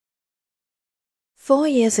4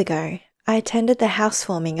 years ago, I attended the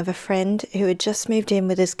housewarming of a friend who had just moved in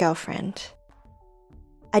with his girlfriend.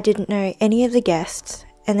 I didn't know any of the guests,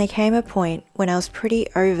 and there came a point when I was pretty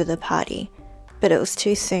over the party, but it was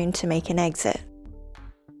too soon to make an exit.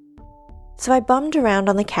 So I bummed around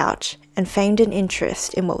on the couch and feigned an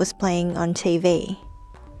interest in what was playing on TV.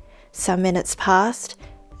 Some minutes passed,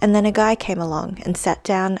 and then a guy came along and sat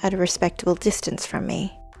down at a respectable distance from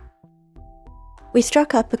me. We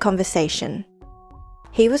struck up a conversation.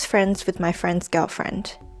 He was friends with my friend's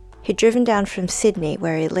girlfriend. He'd driven down from Sydney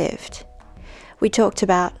where he lived. We talked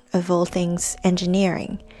about, of all things,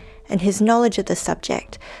 engineering, and his knowledge of the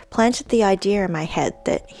subject planted the idea in my head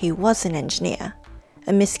that he was an engineer,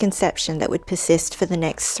 a misconception that would persist for the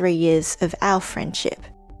next 3 years of our friendship.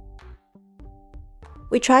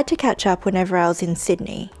 We tried to catch up whenever I was in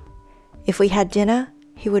Sydney. If we had dinner,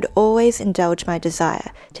 he would always indulge my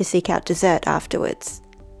desire to seek out dessert afterwards.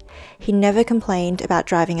 He never complained about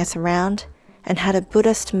driving us around and had a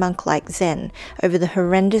Buddhist monk-like zen over the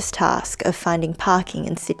horrendous task of finding parking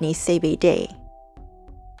in Sydney's CBD.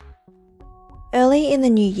 Early in the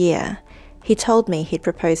new year, he told me he'd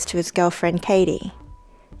proposed to his girlfriend Katie.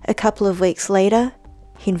 A couple of weeks later,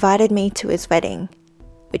 he invited me to his wedding,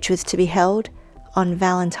 which was to be held on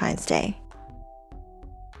Valentine's Day.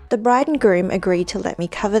 The bride and groom agreed to let me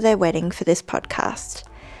cover their wedding for this podcast.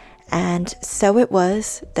 And so it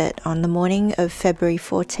was that on the morning of February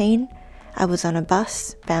 14, I was on a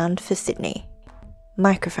bus bound for Sydney,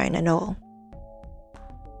 microphone and all.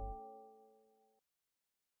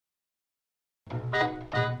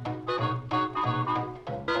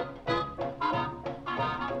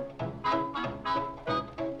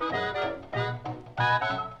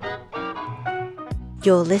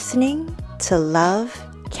 You're listening to Love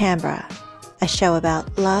Canberra, a show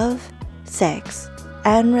about love, sex,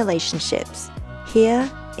 and relationships here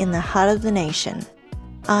in the heart of the nation.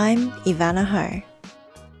 I'm Ivana Ho.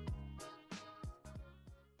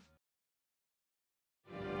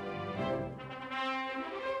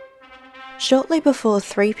 Shortly before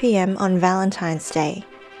 3 p.m. on Valentine's Day,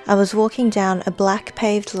 I was walking down a black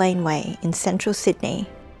paved laneway in central Sydney.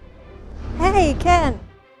 Hey, Ken!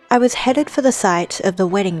 I was headed for the site of the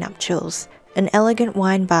wedding nuptials, an elegant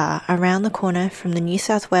wine bar around the corner from the New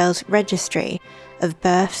South Wales Registry of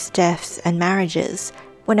Births, Deaths and Marriages,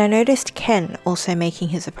 when I noticed Ken also making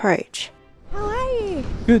his approach. How are you?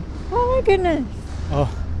 Good. Oh my goodness.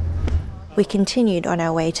 Oh. We continued on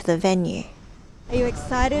our way to the venue. Are you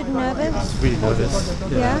excited, nervous? Just really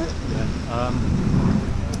nervous. Yeah?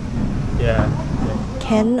 Yeah.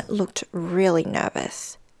 Ken looked really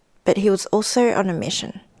nervous, but he was also on a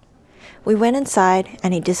mission. We went inside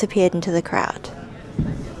and he disappeared into the crowd.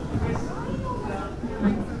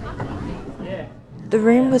 The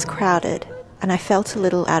room was crowded and I felt a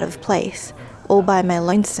little out of place, all by my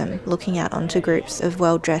lonesome looking out onto groups of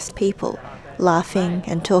well-dressed people, laughing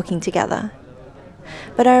and talking together.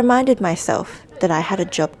 But I reminded myself that I had a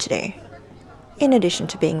job to do, in addition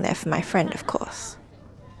to being there for my friend, of course.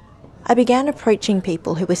 I began approaching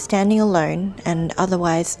people who were standing alone and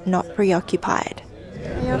otherwise not preoccupied.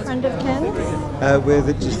 Are you a friend of Ken's?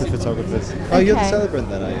 We're just the photographers. Oh, Okay. you're the celebrant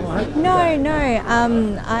then, are you? No.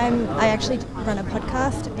 I actually run a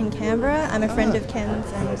podcast in Canberra. I'm a friend of Ken's,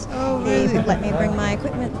 and he let me bring my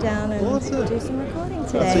equipment down and Awesome. do some recording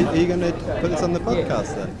So today. are you going to put this on the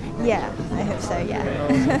podcast then? Yeah, I hope so. Yeah.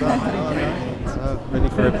 So, ready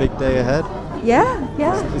for a big day ahead?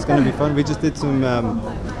 yeah. It's going to be fun. We just did some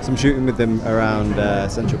shooting with them around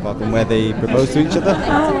Central Park and where they proposed to each other.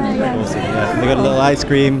 Awesome, yeah. They got a little ice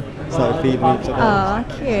cream, started feeding each other. Oh,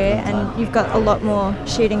 cute. And you've got a lot more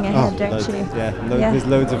shooting ahead, don't loads, you? Yeah, there's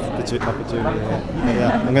loads of opportunity here. But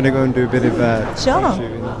yeah, I'm going to go and do a bit of Sure.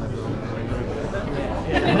 shooting.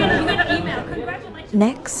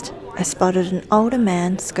 Next, I spotted an older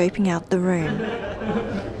man scoping out the room.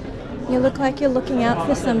 You look like you're looking out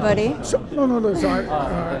for somebody. No, sorry.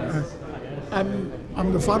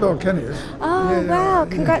 I'm the father of Kenny. Oh, wow.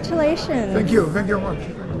 Congratulations. Thank you very much.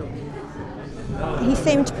 He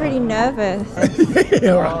seemed pretty nervous.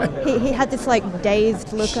 Yeah, right. He had this like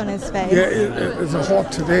dazed look on his face. Yeah, it's a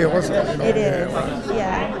hot today also. It is,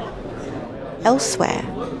 yeah. Elsewhere.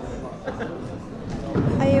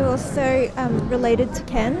 Are you also related to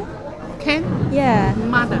Ken? Ken? Yeah.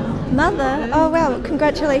 Mother. Mother? Oh wow,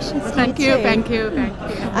 congratulations to Thank you you, too. thank you.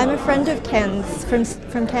 I'm a friend of Ken's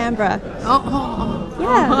from Canberra. Oh.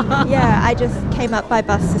 Yeah, I just came up by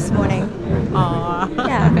bus this morning.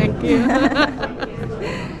 Yeah. Thank you.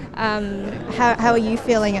 How are you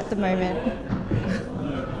feeling at the moment?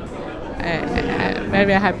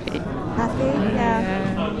 Very happy. Happy?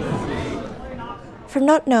 Yeah. From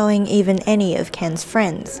not knowing even any of Ken's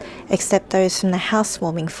friends, except those from the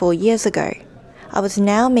housewarming 4 years ago, I was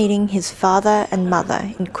now meeting his father and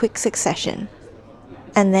mother in quick succession.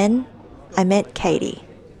 And then I met Katie,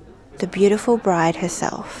 the beautiful bride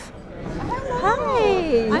herself.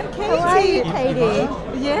 Hi, I'm Katie. How are you, Katie?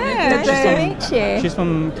 Yeah, Nice to meet you. She's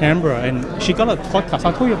from Canberra and she got a podcast.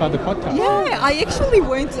 I told you about the podcast. yeah. I actually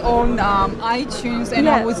went on iTunes and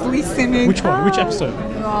I was listening. Which one? Which episode?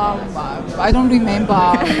 I don't remember,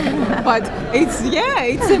 but it's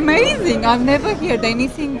amazing. I've never heard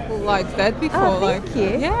anything like that before. Oh, thank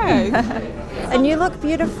you. Yeah, And you look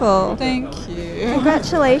beautiful. thank you.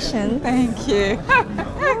 Congratulations. Thank you.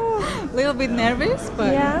 A little bit nervous,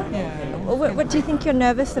 but Yeah? What do you think you're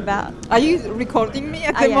nervous about? Are you recording me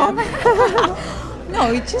at I the am. moment?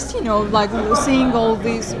 No, it's just, like seeing all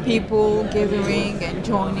these people gathering and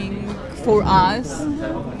joining for us.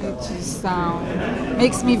 It just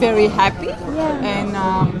makes me very happy.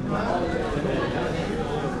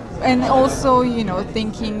 And also,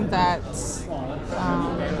 thinking that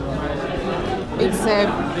it's a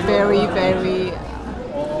very, very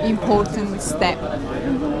important step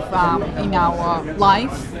in our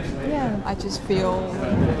life. Yeah. I just feel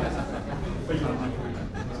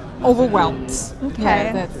overwhelmed. Okay.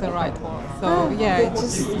 Yeah, that's the right word. So it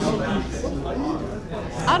just,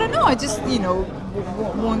 I don't know. I just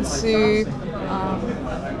want to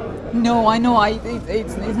know. I know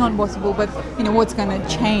it's not possible, but what's gonna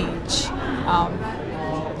change.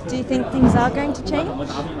 Do you think things are going to change?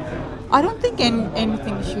 I don't think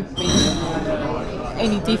anything should be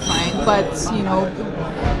any different, but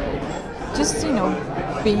just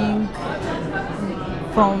being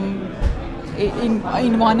from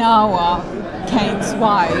in 1 hour Ken's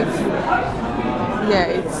wife,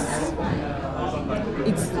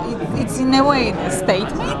 it's in a way a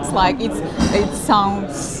statement. Like it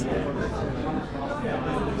sounds,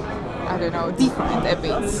 I don't know, different a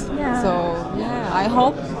bit. Yeah. So I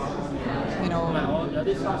hope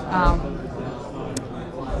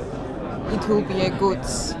it will be a good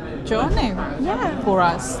journey for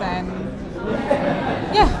us, and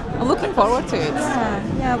I'm looking forward to it.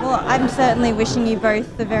 Yeah, well, I'm certainly wishing you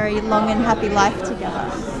both a very long and happy life together.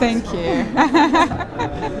 Thank you.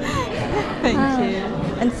 Thank you.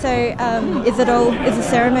 And so, is the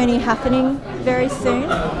ceremony happening very soon?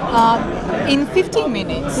 In 15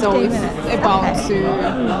 minutes, so 15 it's minutes, about okay.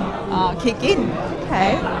 to kick in.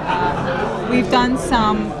 Okay. We've done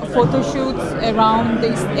some photo shoots around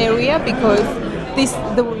this area because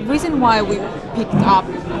the reason why we picked up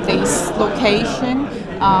this location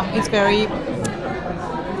is very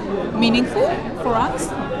meaningful for us.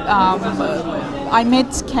 I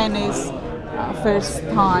met Kenny's first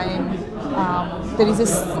time. There is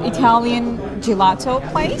this Italian gelato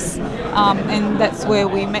place, and that's where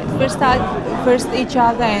we met first each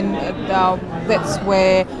other, and that's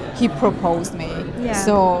where he proposed me. Yeah.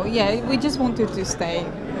 So we just wanted to stay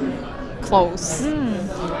close.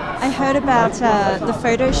 I heard about the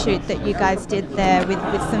photo shoot that you guys did there with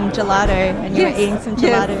some gelato, and you were eating some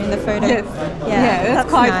gelato in the photo. Yes. Yeah, That's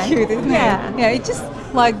quite nice. cute, isn't Yeah. it? Yeah, it's just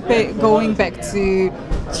like going back to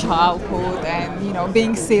childhood and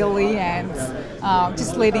being silly and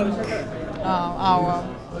just letting our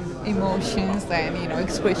emotions and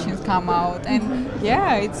expressions come out. And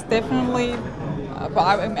it's definitely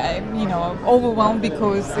I'm overwhelmed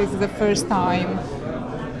because this is the first time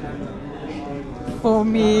for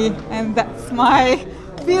me, and that's my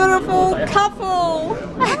beautiful couple.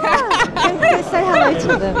 Go say hello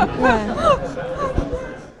to them. Yeah.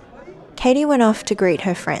 Katie went off to greet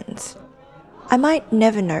her friends. I might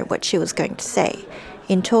never know what she was going to say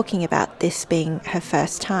in talking about this being her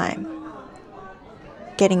first time.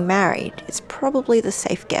 Getting married is probably the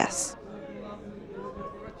safe guess.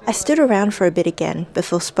 I stood around for a bit again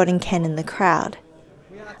before spotting Ken in the crowd.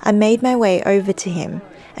 I made my way over to him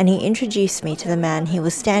and he introduced me to the man he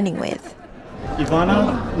was standing with.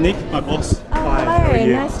 Ivana, Nick, my boss. Hi, how are Hello,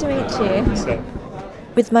 you? nice to meet you. So,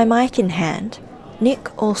 With my mic in hand, Nick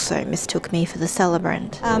also mistook me for the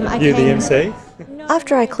celebrant. you the MC?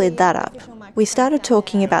 After I cleared that up, we started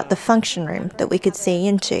talking about the function room that we could see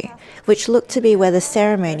into, which looked to be where the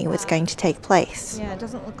ceremony was going to take place. Yeah, it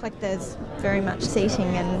doesn't look like there's very much seating,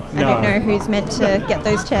 and I No. don't know who's meant to get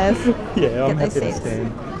those chairs. Yeah, I'm Get those happy to seats.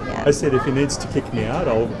 stand. Yeah. I said if he needs to kick me out,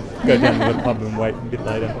 I'll go down to the pub and wait a bit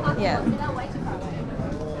later. Yeah.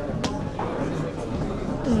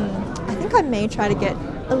 I think I may try to get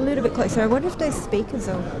a little bit closer. I wonder if those speakers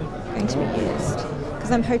are going to be used,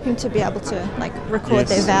 because I'm hoping to be able to record Yes,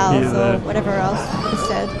 their vows hear or that. whatever else is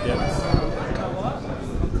said. Yeah.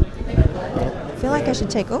 I feel like I should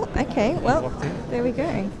take. Oh, okay. Well, there we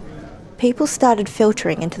go. People started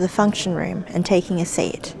filtering into the function room and taking a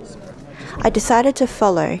seat. I decided to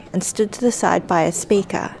follow and stood to the side by a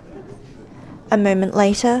speaker. A moment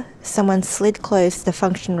later, someone slid closed the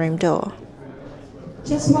function room door.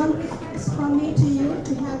 Just one request from me to you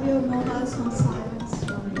to have your mobiles on silence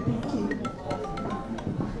for me. Thank you.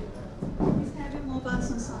 Please have your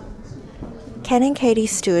mobiles on silence. Ken and Katie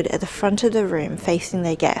stood at the front of the room facing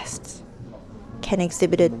their guests. Ken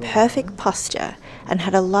exhibited perfect posture and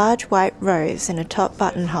had a large white rose in a top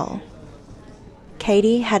buttonhole.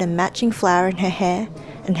 Katie had a matching flower in her hair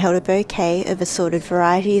and held a bouquet of assorted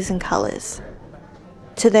varieties and colours.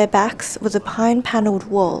 To their backs was a pine-panelled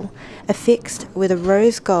wall affixed with a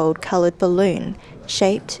rose gold coloured balloon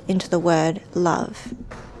shaped into the word love.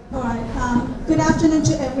 All right. Good afternoon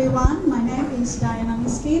to everyone. My name is Diana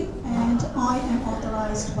Miskin, and I am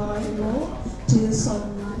authorized by law to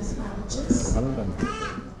solemnize marriages.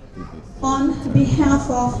 On behalf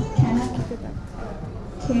of Kenneth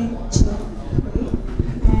Kinchuri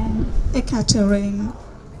and Ekaterine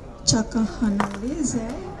Chakahanalize,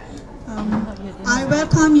 I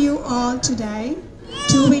welcome you all today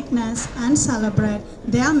to witness and celebrate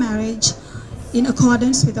their marriage in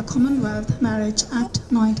accordance with the Commonwealth Marriage Act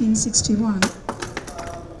 1961.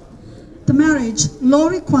 The marriage law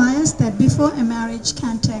requires that before a marriage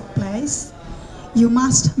can take place, you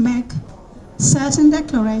must make certain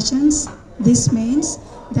declarations. This means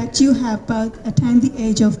that you have both attained the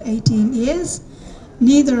age of 18 years,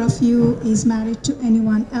 neither of you is married to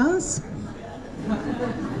anyone else,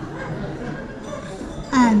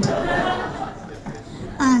 and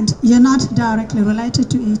you're not directly related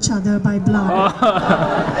to each other by blood.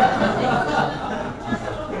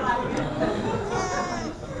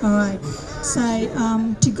 All right. So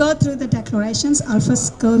to go through the declarations, I'll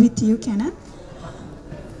first go with you, Kenneth.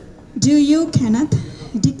 Do you, Kenneth,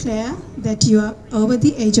 declare that you are over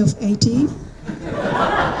the age of 18?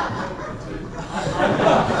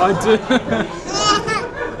 I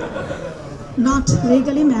do. Not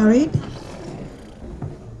legally married?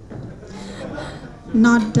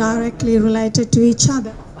 Not directly related to each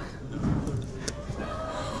other?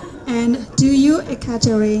 And do you,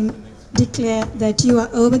 Ekaterine, declare that you are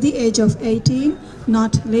over the age of 18,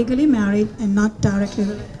 not legally married, and not directly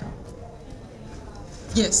related?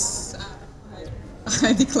 Yes,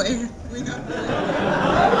 I declare.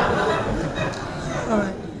 All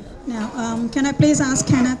right. Now, can I please ask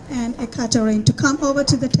Kenneth and Ekaterine to come over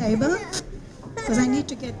to the table? Because I need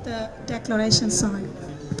to get the declaration signed.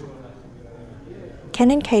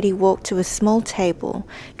 Ken and Katie walked to a small table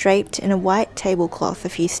draped in a white tablecloth a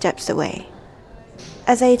few steps away.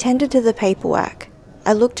 As I attended to the paperwork,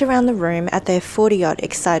 I looked around the room at their 40-odd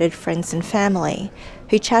excited friends and family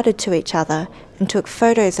who chatted to each other and took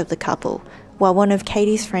photos of the couple while one of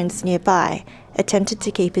Katie's friends nearby attempted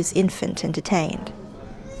to keep his infant entertained.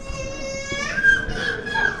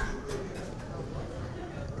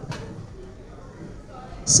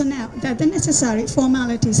 So now that the necessary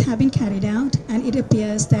formalities have been carried out and it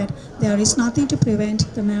appears that there is nothing to prevent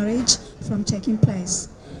the marriage from taking place,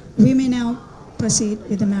 we may now proceed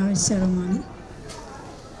with the marriage ceremony.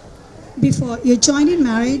 Before you join in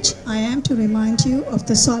marriage, I am to remind you of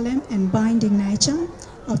the solemn and binding nature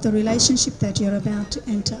of the relationship that you're about to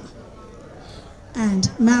enter.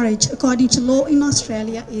 And marriage, according to law in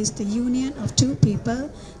Australia, is the union of two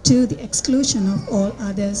people to the exclusion of all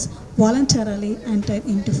others, voluntarily entered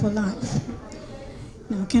into for life.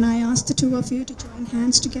 Now, can I ask the two of you to join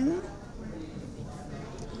hands together?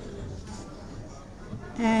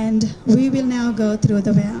 And we will now go through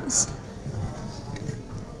the vows.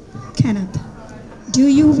 Kenneth, do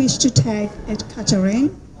you wish to take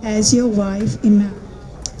Ekaterine as your wife in marriage?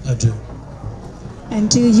 I do. And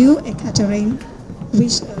do you, Ekaterine,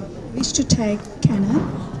 wish to take Kenneth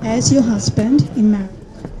as your husband in marriage?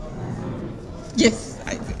 Yes,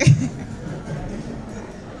 I do.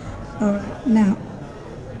 All right. Now,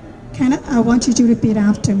 Kenneth, I want you to repeat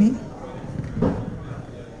after me.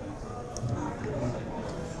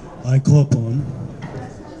 I call upon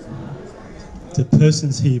the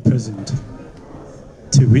persons here present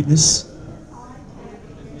to witness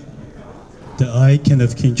that I,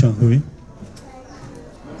 Kenneth Kinchuri,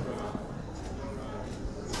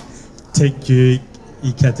 take you,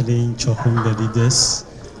 Ekaterine Chakahanalize,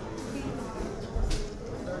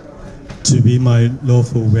 to be my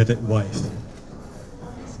lawful wedded wife.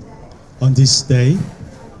 On this day,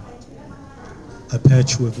 I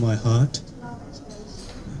pledge with my heart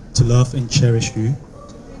to love and cherish you,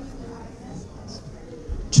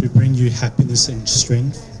 to bring you happiness and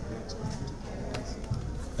strength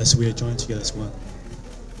as we are joined together as one.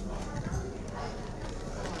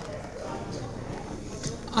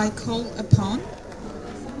 I call upon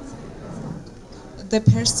the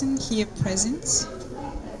person here present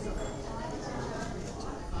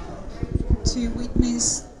to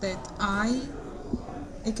witness that I,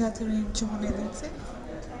 Ekaterina Johanelidze,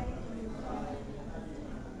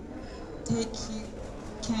 take you,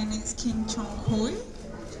 Kenneth Kim Chong-hui,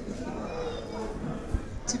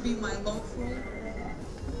 to be my lawful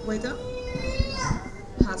wedded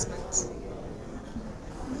husband.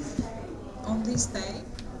 On this day,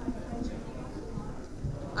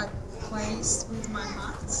 I place with my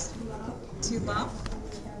heart to love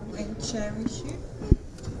and cherish you,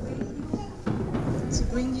 to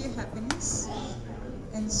bring you happiness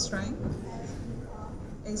and strength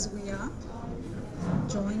as we are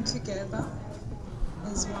joined together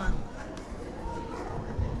as one.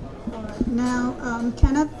 Now,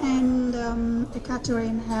 Kenneth and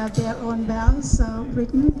Ekaterine have their own vows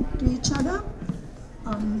written to each other.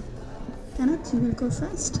 Kenneth, you will go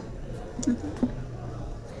first. Okay.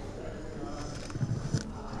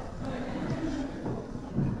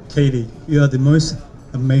 Katie, you are the most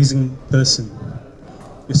amazing person.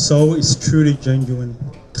 Your soul is truly genuine,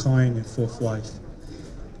 kind, and full of life.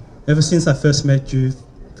 Ever since I first met you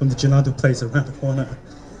from the gelato place around the corner,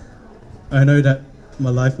 I know that my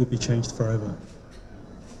life will be changed forever.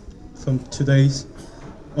 From today's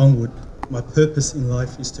onward, my purpose in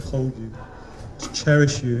life is to hold you, to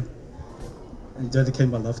cherish you, and dedicate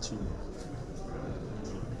my love to you.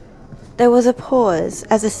 There was a pause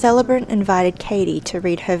as a celebrant invited Katie to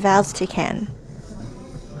read her vows to Ken.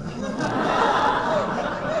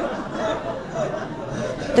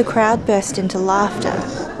 The crowd burst into laughter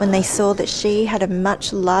when they saw that she had a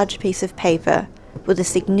much larger piece of paper with a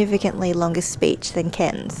significantly longer speech than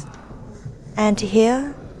Ken's. And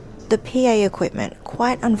here, the PA equipment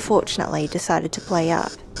quite unfortunately decided to play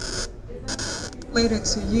up. Later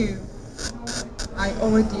to you, I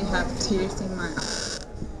already have tears in my eyes.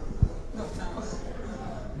 Not now.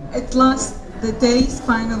 At last, the day is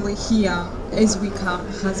finally here as we come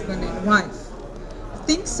husband and wife.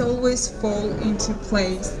 Things always fall into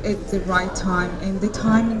place at the right time, and the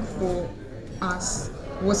timing for us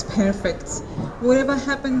was perfect. Whatever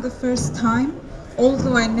happened the first time,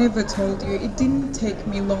 although I never told you, it didn't take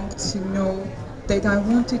me long to know that I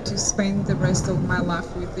wanted to spend the rest of my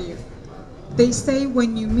life with you. They say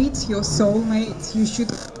when you meet your soulmate, you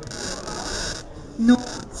should no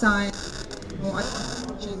sign or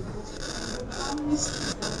attention.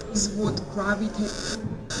 This is what gravitates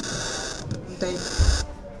they.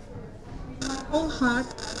 My whole heart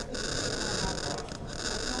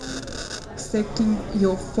accepting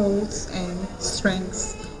your faults and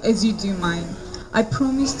strengths as you do mine. I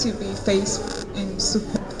promise to be faithful and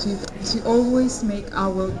supportive, to always make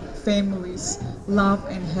our families' love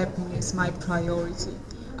and happiness my priority.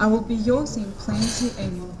 I will be yours in plenty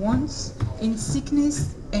and in wants, in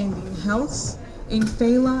sickness and in health, in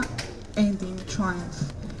failure and in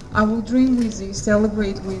triumph. I will dream with you,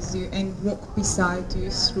 celebrate with you, and walk beside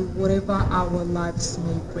you through whatever our lives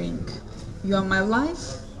may bring. You are my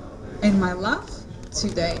life and my love,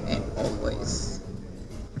 today and always.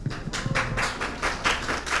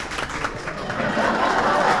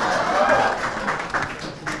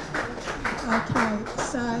 Okay,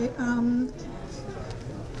 so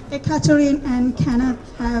Ekaterine and Kenneth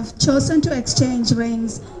have chosen to exchange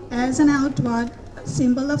rings as an outward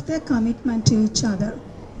symbol of their commitment to each other.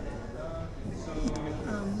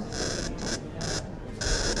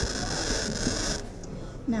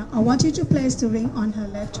 Now, I want you to place the ring on her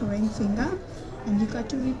left ring finger, and you got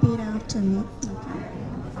to repeat after me. Okay.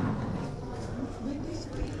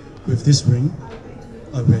 With this ring,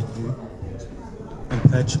 I wed you and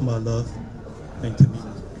pledge my love and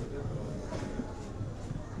commitment.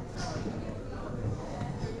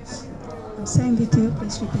 I'm saying with you,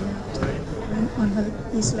 please repeat after me. Ring on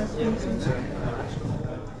his left ring finger.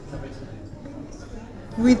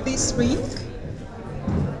 With this ring,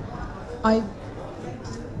 I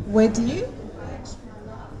wed you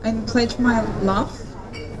and pledge my love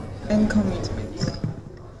and commitment.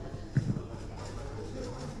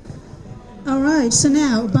 All right, so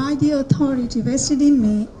now, by the authority vested in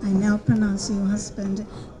me, I now pronounce you husband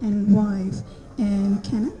and wife. And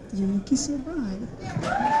Kenneth, you may kiss your bride.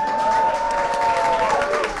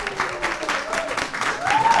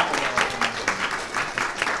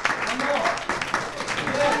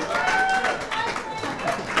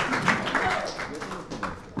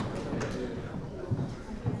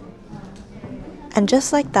 And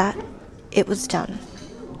just like that, it was done.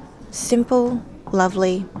 Simple,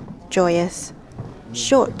 lovely, joyous,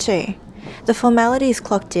 short too. The formalities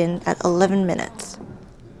clocked in at 11 minutes.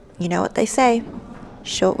 You know what they say,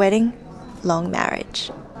 short wedding, long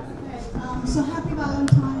marriage. So happy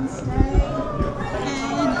Valentine's Day.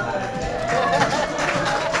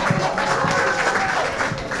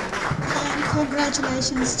 And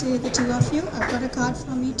congratulations to the two of you. I've got a card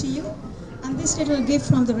from me to you. And this little gift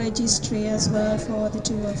from the registry as well for the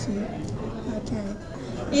two of you. Okay.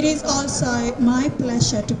 It is also my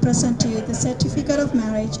pleasure to present to you the certificate of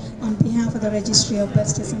marriage on behalf of the Registry of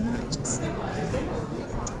Births and Marriages.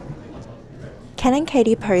 Ken and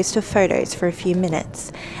Katie posed for photos for a few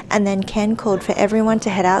minutes, and then Ken called for everyone to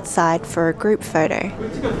head outside for a group photo. We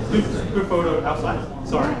took a group photo outside.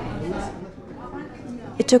 Sorry.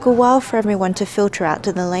 It took a while for everyone to filter out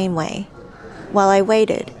to the laneway. While I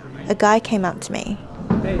waited, a guy came up to me.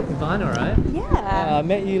 Hey, Ivana, right? Yeah. I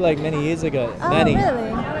met you like many years ago. Oh, Manny. really?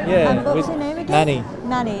 Yeah. What's your name again? Manny.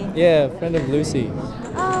 Manny. Yeah, friend of Lucy.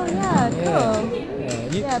 Oh, yeah, cool.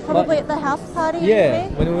 Yeah, probably at the house party. Yeah,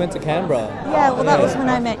 with me? when we went to Canberra. Yeah, well, that was when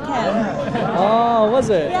I met Ken. Oh, was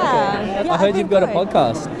it? Yeah. Okay. Yeah, I heard I you've got a think so.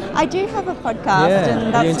 podcast. I do have a podcast, Yeah.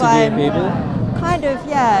 and that's you why interviewing I'm people? kind of,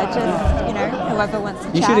 yeah, just, you know, whoever wants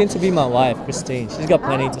to You chat. should interview my wife, Christine. She's got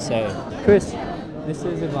plenty to say. Chris, this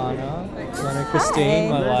is Ivana.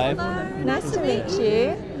 Christine, Hi. my wife. Nice to meet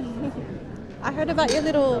you. I heard about your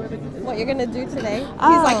little, what you're going to do today.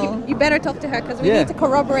 Oh. He's like, you better talk to her because we Yeah. need to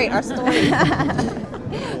corroborate our story.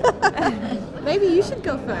 Maybe you should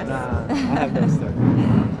go first. Nah, I have no story.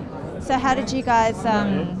 So how did you guys,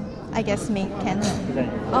 I guess, meet Ken?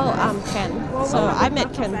 Ken. So I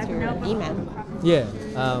met Ken through E-Man. Yeah,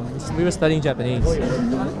 we were studying Japanese,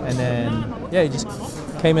 and then he just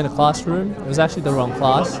came in the classroom. It was actually the wrong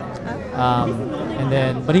class,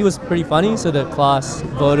 but he was pretty funny, so the class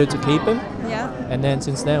voted to keep him. Yeah. And then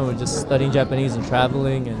since then we're just studying Japanese and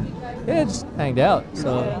traveling, and just hanged out.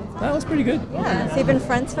 So that was pretty good. Yeah. So you've been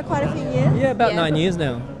friends for quite a few years? Yeah, about 9 years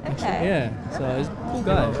now. Okay. Yeah, so he's a cool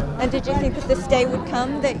guy. And did you think that this day would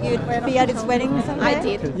come, that you'd be at his wedding someday? I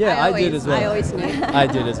did. Yeah, I did as well. I always knew. I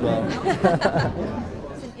did as well.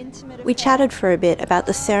 We chatted for a bit about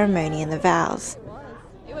the ceremony and the vows.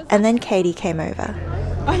 And then Katie came over.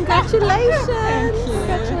 Congratulations.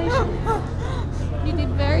 Congratulations. You did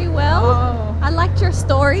very well. I liked your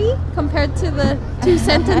story compared to the 2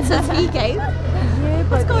 sentences he gave. Yeah,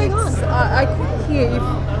 What's going on? I couldn't hear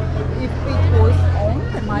if it was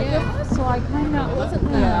on the microphone, so I kind of wasn't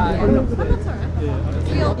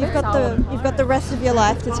You've got the rest of your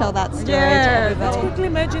life to tell that story to Let's everybody. quickly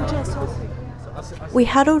merge into a sausage. We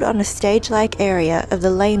huddled on a stage-like area of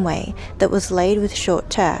the laneway that was laid with short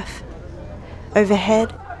turf.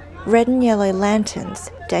 Overhead, red and yellow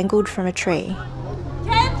lanterns dangled from a tree.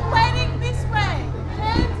 Ken's wedding this way.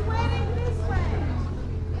 Ken's wedding this way.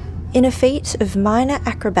 In a feat of minor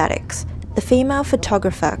acrobatics, the female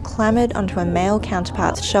photographer clambered onto a male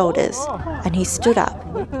counterpart's shoulders, and he stood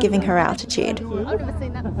up, giving her altitude. I've never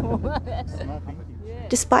seen that before.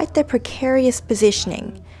 Despite their precarious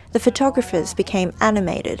positioning, the photographers became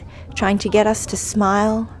animated, trying to get us to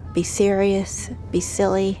smile, be serious, be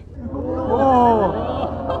silly.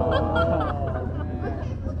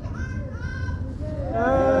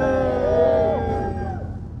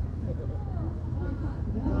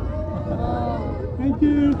 Thank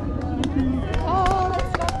you.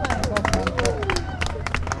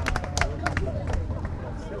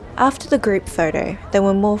 After the group photo, there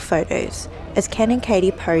were more photos, as Ken and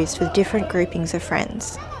Katie posed with different groupings of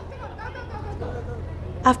friends.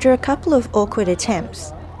 After a couple of awkward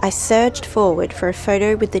attempts, I surged forward for a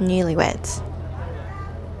photo with the newlyweds.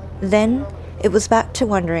 Then, it was back to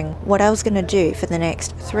wondering what I was going to do for the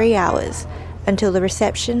next 3 hours until the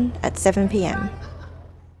reception at 7 p.m.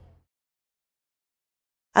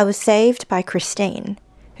 I was saved by Christine,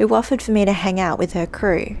 who offered for me to hang out with her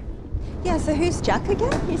crew. Yeah, so who's Jack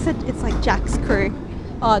again? You said it's like Jack's crew.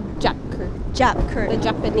 Jack crew. Jap crew. The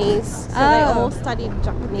Japanese. So they all studied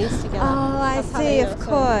Japanese together. Oh, I That's how see, they of know.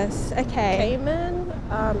 So course. Okay. Cayman,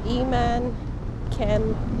 E-Man,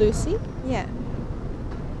 Ken, Lucy, Yeah.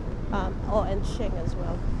 and Sheng as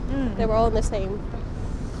well. Mm. They were all in the same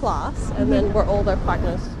class, and then we're all their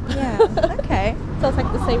partners. Yeah. Okay. So it's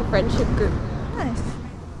like the same friendship group. Nice.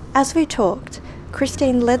 As we talked,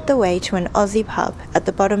 Christine led the way to an Aussie pub at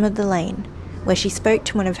the bottom of the lane, where she spoke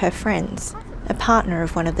to one of her friends, a partner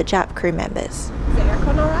of one of the Jap crew members. Is the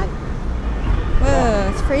aircon alright? Whoa,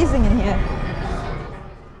 it's freezing in here.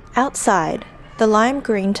 Outside, the lime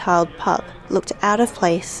green tiled pub looked out of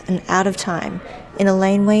place and out of time in a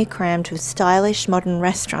laneway crammed with stylish modern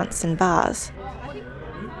restaurants and bars.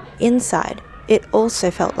 Inside, it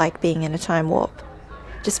also felt like being in a time warp.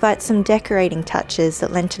 Despite some decorating touches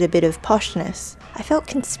that lent it a bit of poshness, I felt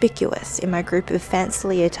conspicuous in my group of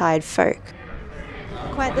fancily attired folk.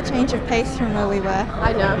 Quite the change of pace from where we were.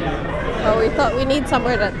 I know. Well, we thought we need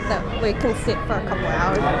somewhere that we can sit for a couple of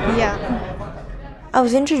hours. Yeah. I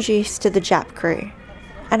was introduced to the Jap crew,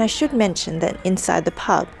 and I should mention that inside the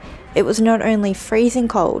pub, it was not only freezing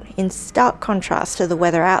cold in stark contrast to the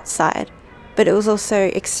weather outside, but it was also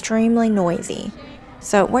extremely noisy,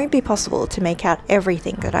 so it won't be possible to make out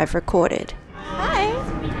everything that I've recorded. Hi.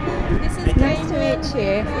 This is nice to meet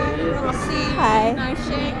you. Hi.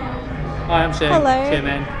 Hi, I'm Shane. Hello.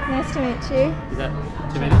 Chairman. Nice to meet you. Is that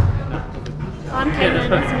too many? No. I'm Caitlin.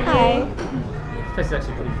 Hi. This place is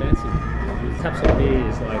actually pretty fancy. Taps of beer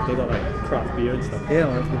is like, they got like craft beer and stuff. Yeah,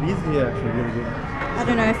 the beers here are actually really good. I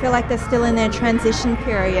don't know, I feel like they're still in their transition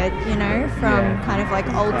period, you know, from kind of like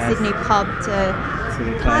old Sydney pub to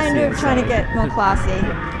kind of trying to get more classy.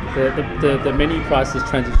 The menu prices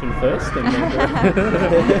transition first and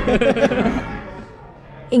then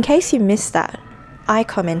In case you missed that, I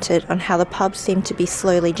commented on how the pub seemed to be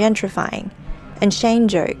slowly gentrifying, and Shane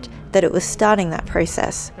joked that it was starting that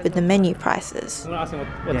process with the menu prices. I'm asking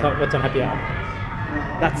what's on happy hour.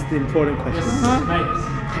 That's the important question.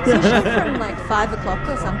 It's usually from like 5 o'clock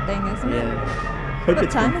or something, isn't it? Hope What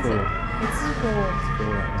it's time from is it? 4. It's 4.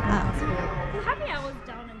 Happy hour's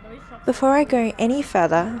down in those shops. Before I go any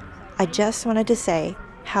further, I just wanted to say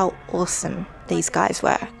how awesome these guys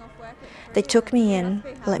were. They took me in,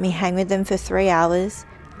 let me hang with them for 3 hours,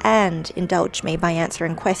 and indulged me by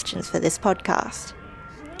answering questions for this podcast.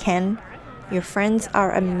 Ken, your friends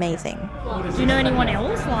are amazing. Do you know anyone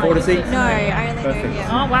else? Like, 4 to 6? No, I only know you.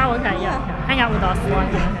 Oh wow, okay, yeah. Hang out with us.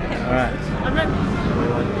 Like, Alright. I don't know.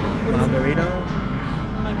 Margarita?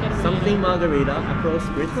 Something margarita, across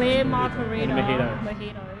with Clear margarita.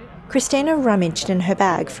 Mojito. Christina rummaged in her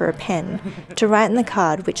bag for a pen to write in the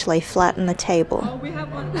card which lay flat on the table. We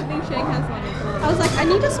have one. I think Shane has one as well. I was like, I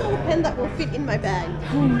need a small pen that will fit in my bag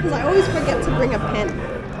because I always forget to bring a pen.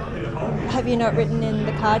 Have you not written in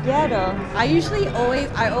the card yet, or? I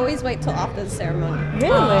always wait till after the ceremony. Really?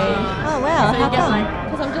 Oh wow, how come?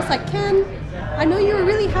 Because I'm just like, Ken, I know you were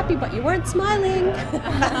really happy, but you weren't smiling.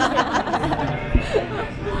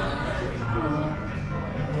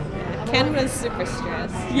 Ken was super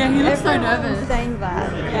stressed. Yeah, he looks so Everyone's nervous. saying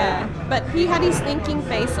that. Yeah, but he had his thinking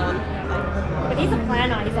face on. But he's a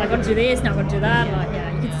planner. He's like, got to do this, now got to do that. Like,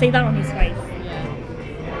 yeah, you can see that on his face.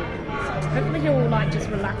 So hopefully he'll like just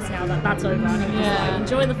relax now that that's over and he'll just like,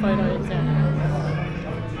 enjoy the photos.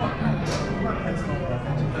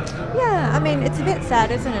 Yeah, I mean, it's a bit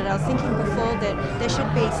sad, isn't it? I was thinking before that there should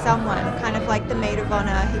be someone, kind of like the maid of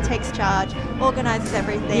honour, who takes charge, organises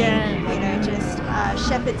everything, you know, just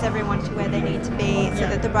shepherds everyone to where they need to be so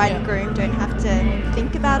that the bride and groom don't have to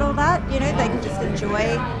think about all that, you know, they can just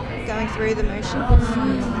enjoy going through the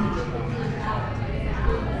motions.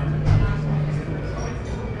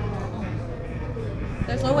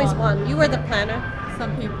 There's always one. You were the planner.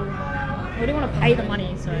 Some people really want to pay the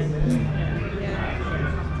money, so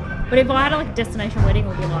But if I had like a destination wedding, it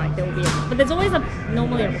would be like there will be. But there's always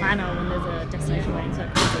normally a planner when there's a destination wedding. So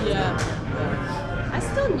I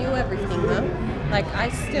still knew everything though. Like I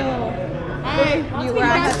still knew where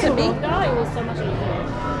I had to be. It was so much easier.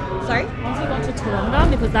 Sorry? Once we got to Toowoomba,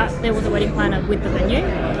 because there was a wedding planner with the venue,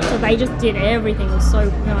 so they just did everything. It was so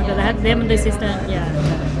they had them and the assistant,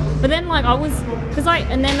 But then like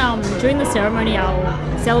during the ceremony, our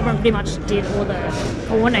celebrant pretty much did all the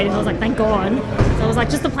coordinating. I was like, thank God. So I was like,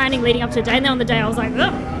 just the planning leading up to the day, and then on the day I was like,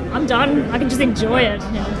 I'm done. I can just enjoy it.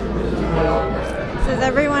 So is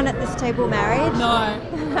everyone at this table married? No,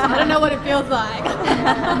 I don't know what it feels like.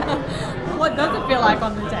 What does it feel like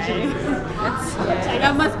on the day?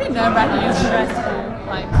 It must be nerve-wracking and stressful.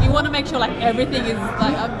 Like you want to make sure like everything is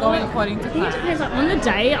like going according to plan. It depends. Like, on the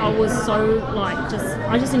day, I was so like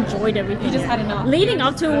I just enjoyed everything. You just had enough. Leading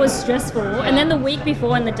up to it was stressful, and then the week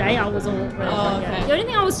before and the day, I was all ready. The only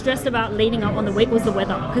thing I was stressed about leading up on the week was the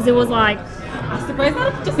weather, because it was like. I suppose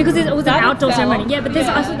that because it was an outdoor ceremony. Yeah, but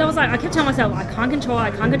I was like, I kept telling myself, I can't control it,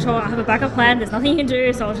 I have a backup plan, there's nothing you can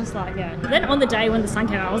do, so I was just like, Then on the day when the sun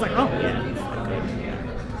came out, I was like, oh, yeah.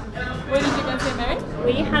 Where did you guys get married?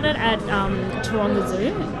 We had it at Taronga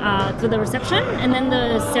Zoo for the reception, and then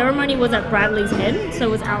the ceremony was at Bradley's Head, so it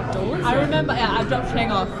was outdoors. I remember, I dropped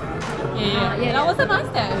Sheng off. Yeah. That was a nice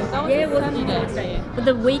day. That was it was a nice day. But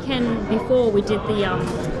the weekend before we did the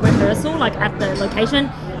rehearsal, like at the location,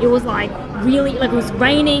 it was like really, like it was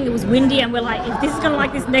raining, it was windy, and we're like, if this is going to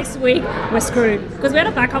like this next week, we're screwed. Because we had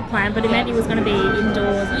a backup plan, but it meant it was going to be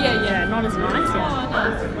indoors. Yeah, not as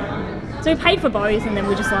nice. So we paid for both, and then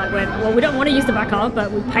we just like went, well, we don't want to use the backup,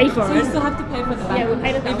 but we paid for it. So you still have to pay for the backup? Yeah, we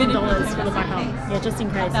paid $1,000 for the backup. Yeah, just in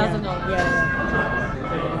case. $1,000.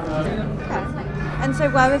 Okay. And so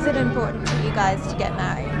why was it important to you you guys to get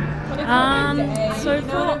married?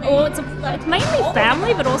 It's mainly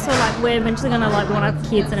family, but also like we're eventually gonna like want to have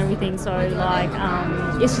kids and everything. So like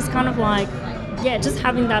it's just kind of like just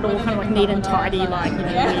having that all kind of like neat and tidy. Like we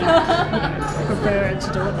prefer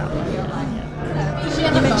to do it that way.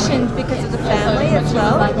 You mentioned because of the family as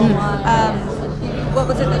well. What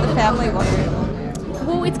was it that the family wanted?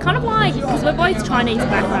 Well, it's kind of like, because we're both Chinese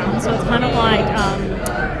background, so it's kind of like,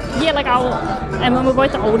 and when we're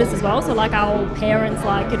both the oldest as well, so like our parents,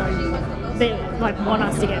 like, they like want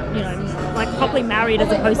us to get, like properly married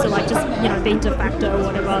as opposed to like just, being de facto or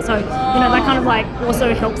whatever. So, that kind of like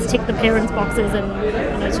also helps tick the parents' boxes and,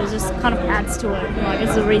 so it just kind of adds to it. Like,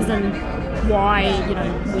 it's the reason why,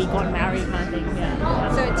 we got married kind of thing,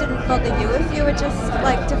 So it didn't bother you if you were just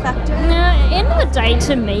like de facto? End of the day,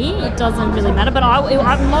 to me, it doesn't really matter. But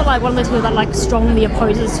I'm not like one of those people that like strongly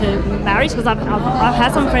opposes to marriage, because I've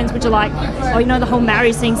had some friends which are like, the whole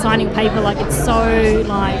marriage thing, signing paper, like it's so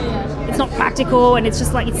like, it's not practical and it's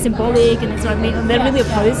just like, it's symbolic and it's like, they're really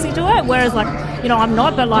opposed to it. Whereas like, I'm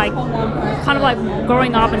not, but like, kind of like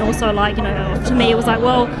growing up and also like, to me it was like,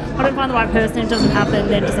 well, if I don't find the right person, it doesn't happen,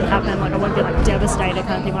 then it doesn't happen. Like I won't be like devastated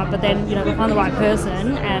kind of thing, right? But then, if I find the right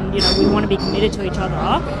person and, we want to be committed to each other,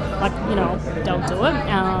 like, they'll do it.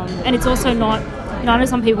 And it's also not, I know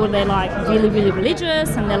some people, they're like really, really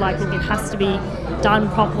religious and they're like, look, it has to be done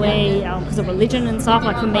properly because of religion and stuff.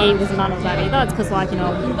 Like for me, it was none of that either. It's because like, we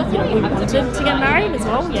wanted to get married as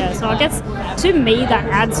well. Yeah. So I guess to me that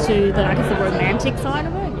adds to the romantic side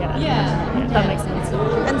of it. Yeah. That makes sense.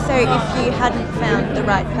 And so if you hadn't found the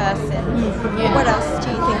right person, what else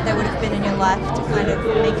do you think there would have been in your life to kind of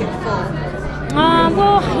make it full?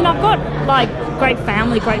 Well, I've got like great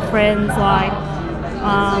family, great friends, like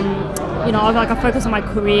I focus on my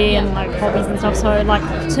career and like hobbies and stuff. So like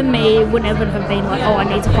to me, it would never have been like, I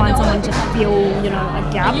need to find someone to fill, a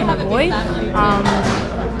gap and a void.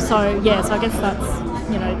 So I guess that's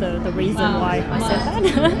the reason why I said that.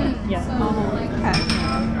 Okay.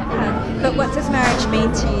 But what does marriage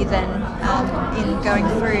mean to you then in going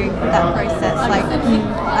through that process? Like,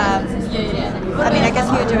 I guess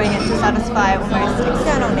you're doing it to satisfy almost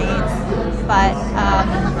external needs, but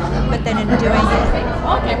then in doing it,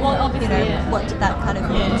 what did that kind of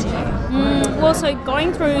mean to you? Well, so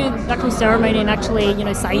going through the actual ceremony and actually,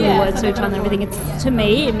 saying the words to each other and everything, to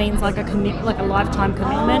me, it means like a lifetime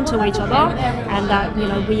commitment to each other, and that,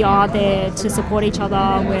 we are there to support each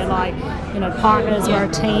other. We're like, partners, we're a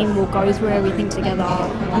team, we'll go through everything together.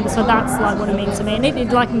 And so that's like what it means to me. And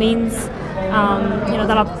it like means,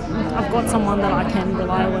 that I've got someone that I can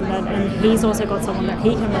rely on, and he's also got someone that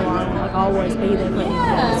he can rely on. Like I'll always be there for him.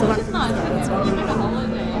 So that's what I mean.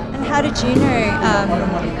 And how did you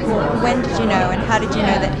know, when did you know, and how did you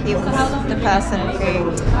know that he was the person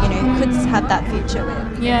who, could have that future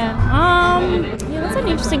with? That's an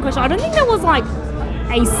interesting question. I don't think there was like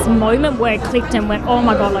a moment where it clicked and went, oh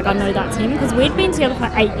my god, like I know that's him, because we'd been together for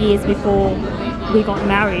 8 years before we got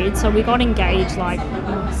married. So we got engaged like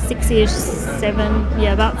 6-ish, 7,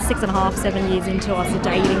 about 6.5, 7 years into us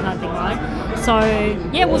dating kind of thing, right? So so I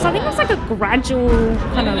think it was like a gradual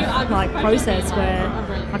kind of like process where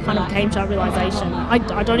I kind of came to that realization. I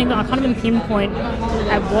can't even pinpoint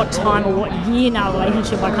at what time or what year in our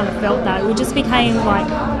relationship I kind of felt that. We just became like,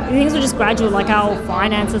 things were just gradual, like our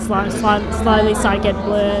finances slowly started to get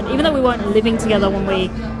blurred. Even though we weren't living together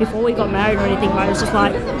before we got married or anything, right? It was just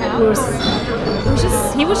like,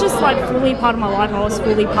 he was just like fully part of my life, I was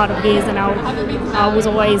fully part of his, and I was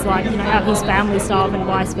always like, at his family stuff and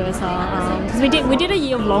vice versa. Because we did a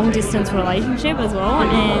year of long distance relationship as well,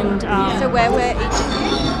 and so where were each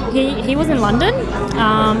of you? He was in London,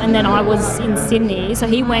 and then I was in Sydney. So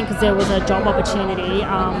he went because there was a job opportunity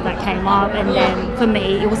that came up, and then for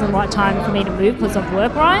me it wasn't the right time for me to move because of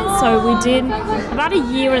work-wise. So we did about a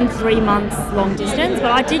year and 3 months long distance,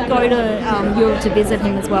 but I did go to Europe to visit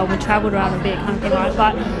him as well. We travelled around a bit kind of thing, right?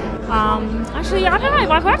 But actually, I don't know,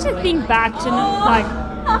 if I actually think back to like,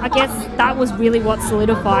 I guess that was really what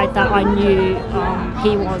solidified that I knew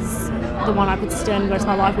he was the one I could stand the rest of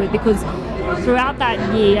my life with, because throughout that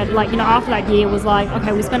year, like, after that year was like,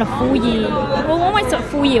 okay, we spent a full year, well, almost a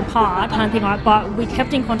full year apart kind of thing, right? But we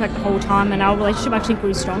kept in contact the whole time, and our relationship actually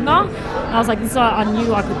grew stronger. And I was like, I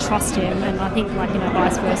knew I could trust him, and I think like,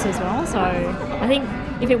 vice versa as well. So I think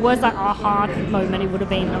if it was that aha moment, it would have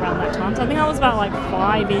been around that time. So I think I was about like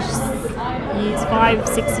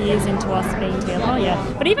 5-6 years into us being together,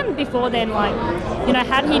 But even before then, like,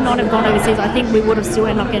 had he not have gone overseas, I think we would have still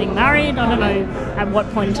ended up getting married. I don't know at what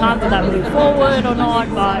point in time did that move forward or not,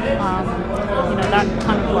 but that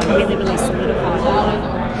kind of like really, really solidified it.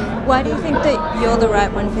 Why do you think that you're the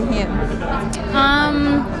right one for him?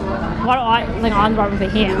 why do I think I'm the right one for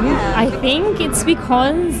him? Yeah. I think it's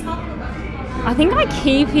because I think I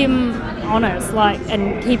keep him honest, like,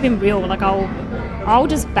 and keep him real. Like I'll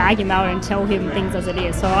just bag him out and tell him things as it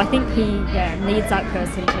is. So I think he needs that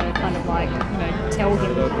person to kind of like, tell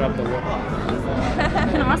him. I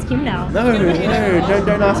can ask him now. No,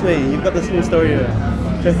 don't ask me. You've got this whole story.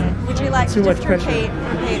 Would you like Too to much just pressure. repeat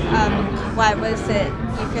why it was that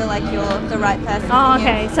you feel like you're the right person Oh, for him?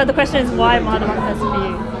 okay. So the question is, why am I the right person for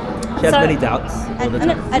you? She has So- many doubts all the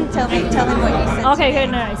time. And tell him what you said. Okay,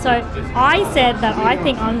 good. No. So I said that I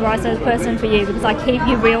think I'm the right person for you because I keep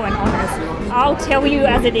you real and honest. I'll tell you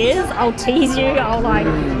as it is. I'll tease you. I'll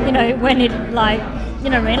when it you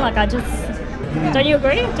know what I mean? Like I just. Don't you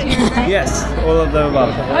agree? Yes, all of the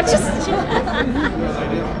above. I just.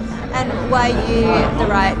 And why are you the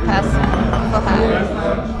right person for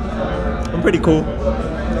her? I'm pretty cool.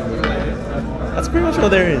 That's pretty much all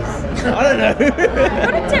there is. I don't know. You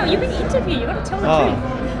gotta tell. You've been interviewed. You gotta tell the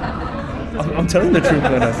truth. I'm telling the truth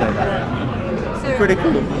when I say that. Pretty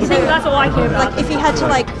cool. You think that's all I care about? Like if you had to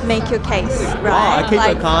make your case, right? I keep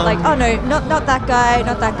her calm. Like, oh no, not that guy,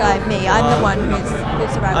 me. I'm the one who's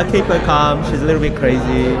the right I one. keep her calm. She's a little bit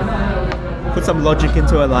crazy. Put some logic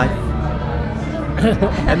into her life.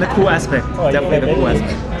 And the cool aspect. Definitely the cool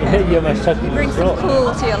aspect. Bring some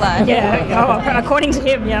cool to your life. Yeah. According to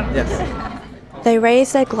him, yeah. Yes. They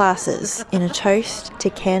raise their glasses in a toast to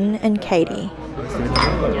Ken and Katie.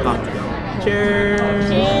 Cheers.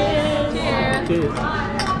 Cheers.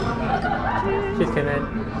 Cheers, Ken.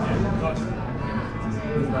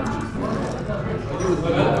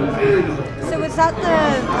 So was that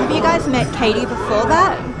have you guys met Katie before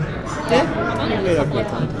that? Yeah.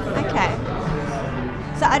 Okay.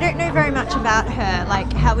 So I don't know very much about her.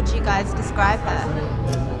 Like, how would you guys describe her?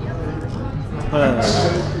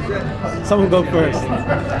 Someone go first.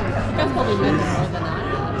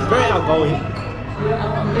 Very outgoing.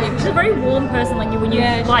 She's a very warm person. Like when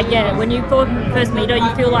you first meet her,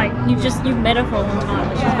 you feel like you've met her for a long time.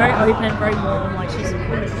 Like, she's very open, very warm. Like she's.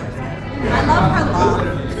 I love her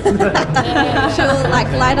laugh.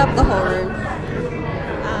 She'll light up the whole room.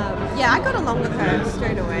 I got along with her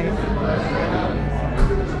straight away.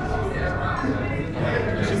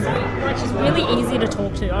 She's really easy to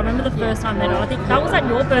talk to. I remember the first time I met her. I think that was at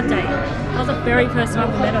your birthday. That was the very first time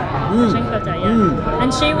I met her. Shane's birthday, yeah.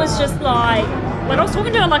 And she was just like I was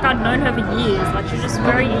talking to her like I'd known her for years. Like she was just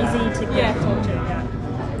very easy to talk to. Yeah.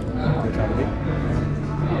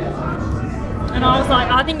 And I was like,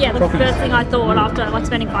 I think the first thing I thought after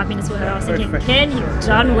spending 5 minutes with her, I was thinking, Ken, you've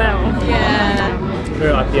done well. Yeah.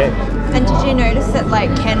 Very IPA. And did you notice that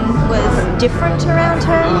Ken was different around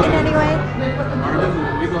her in any way?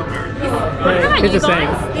 I don't know about you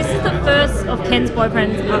guys. This is the first of Ken's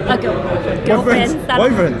girlfriends I've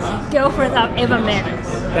ever met.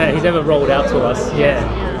 Yeah, he's never rolled out to us. Yeah.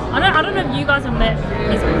 I don't know if you guys have met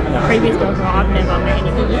his previous girlfriend. I've never met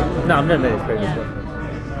anything. No, I've never met his previous girlfriend.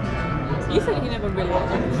 You said you never really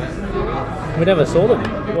We never saw them.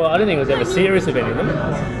 Well, I don't think it was ever serious with any of them.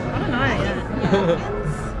 I don't know,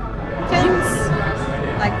 Ken's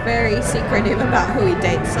very secretive about who he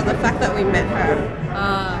dates, so the fact that we met her.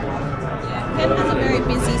 Ken has a very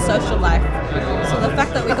busy social life, so the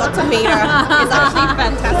fact that we got to meet her is actually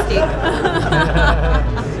fantastic.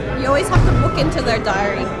 You always have to book into their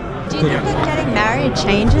diary. Do you think that getting married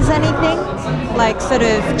changes anything? Sort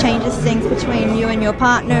of changes things between you and your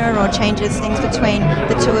partner, or changes things between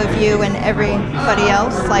the two of you and everybody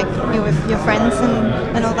else, like you with your friends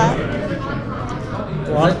and all that?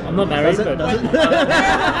 Well, I'm not married, but does it?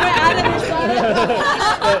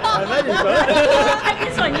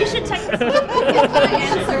 This one, you should take this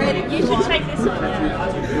one. You should take this one.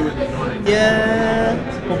 Yeah.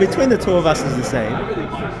 Well, between the two of us is the same.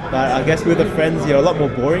 But I guess with the friends, you're a lot more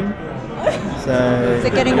boring. So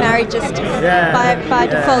getting married just by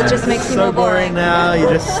default just makes you so more boring. now. You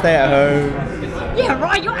just stay at home. Yeah,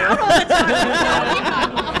 right. You're out all the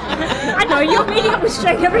time. I know you're meeting up with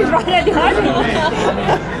Shane every Friday night.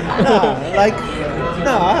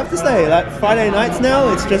 No, I have to say, Friday nights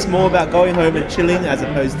now, it's just more about going home and chilling as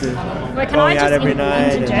opposed to going out every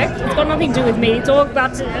night. Interject? It's got nothing to do with me. It's all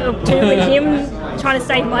about to do with him trying to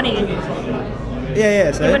save money.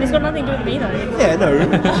 Yeah. So. But it's got nothing to do with me though. Yeah, no.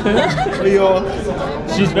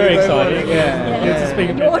 She's very excited. Yeah. You're just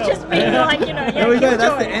being There we go.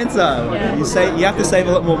 That's the answer. Yeah. You have to save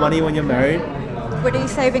a lot more money when you're married. What are you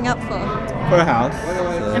saving up for? For a house.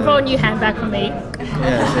 And for a new handbag for me.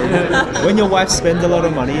 Yeah. So when your wife spends a lot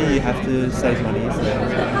of money, you have to save money. So.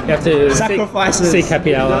 You have to sacrifices. Seek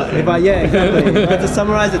happy hour. Exactly. To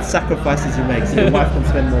summarize, it's sacrifices you make so your wife can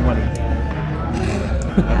spend more money.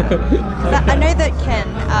 I know that Ken,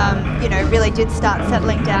 really did start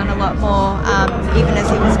settling down a lot more, even as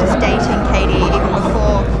he was just dating Katie, even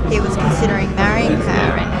before he was considering marrying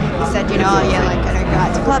her. And he said, I don't go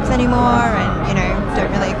out to clubs anymore, and don't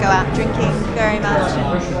really go out drinking very much.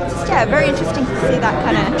 And just very interesting to see that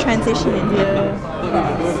kind of transition in him.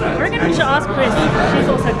 I reckon we should ask Chris. She's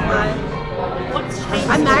also married. What's changed?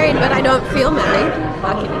 I'm married, but I don't feel married.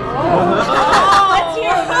 Let's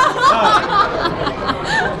hear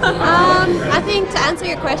I think to answer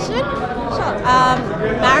your question,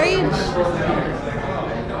 marriage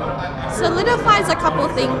solidifies a couple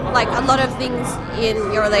things, like a lot of things in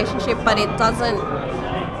your relationship, but it doesn't.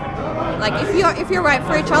 Like if you're right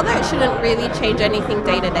for each other, it shouldn't really change anything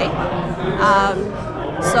day to day.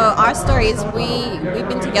 So our story is we've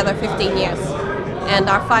been together 15 years, and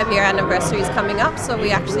our 5-year anniversary is coming up. So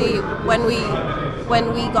we actually, when we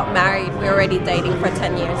got married, we were already dating for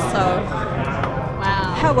 10 years. So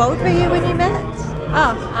wow. How old were you when you met?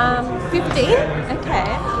 15.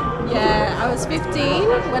 Okay. Yeah, I was 15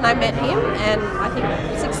 when I met him, and I think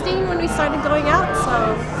 16 when we started going out.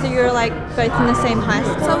 So you were like both in the same high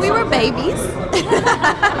school? So we were babies.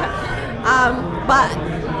 But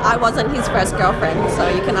I wasn't his first girlfriend, so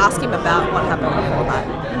you can ask him about what happened before that.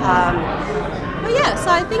 But yeah,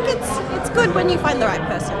 so I think it's good when you find the right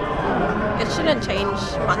person. It shouldn't change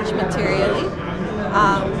much materially.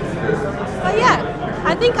 But yeah,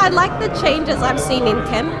 I think I like the changes I've seen in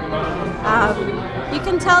Ken. You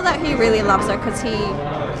can tell that he really loves her because he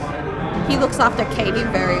looks after Katie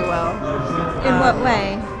very well. In what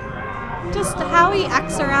way? Just how he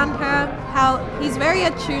acts around her, how he's very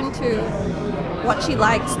attuned to what she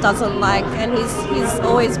likes, doesn't like, and he's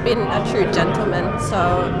always been a true gentleman.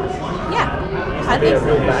 So yeah, I think. A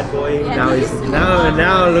real bad boy. Yeah,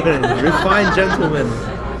 now look at him, refined gentleman.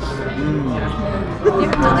 You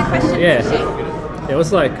have another question? Yeah. It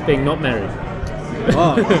was like being not married.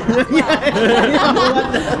 Oh.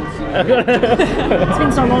 It's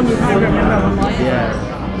been so long you can't remember. Yeah.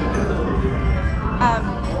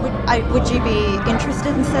 Would you be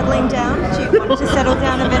interested in settling down? Do you want to settle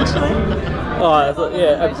down eventually? Oh,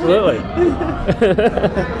 yeah, absolutely.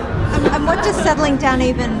 And what does settling down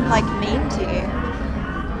even mean to you?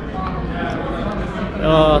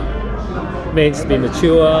 It means to be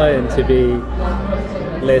mature and to be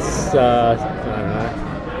less, I don't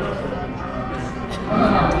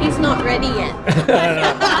know. He's not ready yet.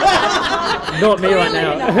 Not me right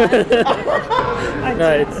now. No,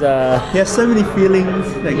 it's He has so many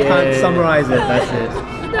feelings that you can't summarize it. That's it.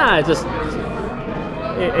 No,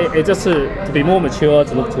 it's just to be more mature,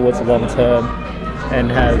 to look towards the long term,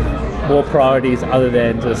 and have more priorities other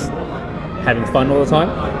than just having fun all the time.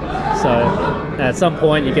 So at some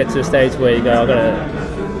point, you get to a stage where you go, I've got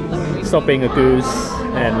to stop being a goose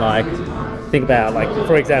and think about,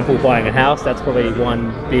 for example, buying a house. That's probably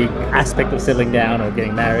one big aspect of settling down, or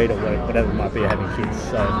getting married, or whatever it might be, having kids.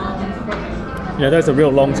 So those are real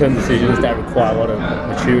long-term decisions that require a lot of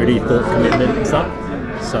maturity, thought, commitment and stuff.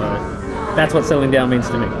 So that's what settling down means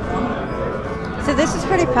to me. So this is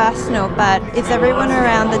pretty personal, but is everyone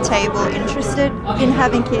around the table interested in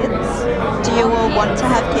having kids? Do you all want to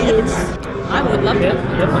have kids? I would love to.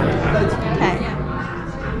 Definitely. Okay.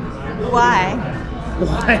 Why?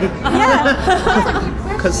 Yeah.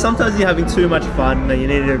 Because sometimes you're having too much fun and you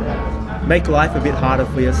need to make life a bit harder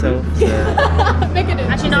for yourself. So.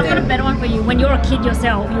 Actually, no, I've got a better one for you. When you're a kid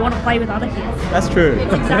yourself, you want to play with other kids. That's true.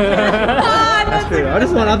 It's exactly that. That's true. I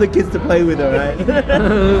just want other kids to play with, alright?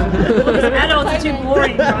 Because adults are too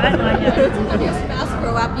boring, right? When your spouse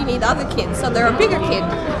grow up, you need other kids, so they're a bigger kid.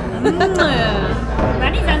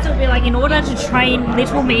 Randy's answer would be in order to train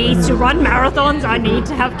little me to run marathons, I need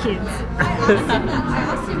to have kids. I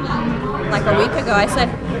asked him a week ago, I said,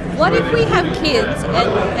 what if we have kids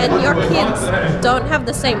and your kids don't have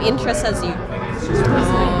the same interests as you?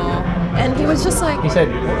 And he was just like... He said,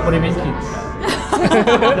 what do you mean kids?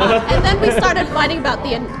 And then we started fighting about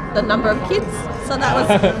the number of kids. So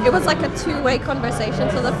it was like a two-way conversation.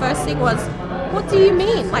 So the first thing was, what do you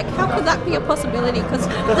mean? How could that be a possibility? Because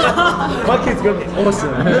my kid's gonna be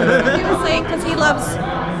awesome. He was saying because he loves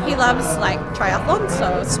triathlon,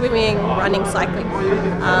 so swimming, running, cycling.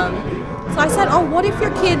 So I said, what if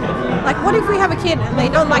your kid, what if we have a kid and they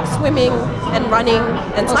don't like swimming and running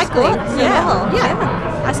and cycling?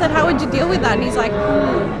 Yeah. I said, how would you deal with that? And he's like,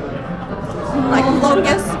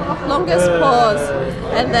 longest pause.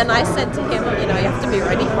 And then I said to him, you have to be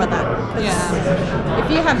ready for that. Yeah.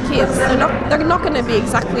 If you have kids, they're not going to be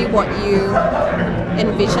exactly what you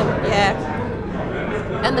envision. Yeah.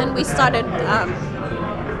 And then we started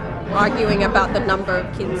arguing about the number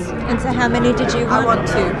of kids. And so how many did you want? I want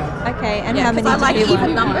 2. Okay, and Yeah, how many 'cause I like did you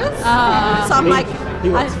even want? numbers. So I'm like, He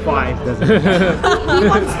wants 5, doesn't he? he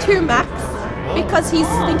wants 2 max because he's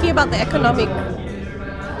thinking about the economic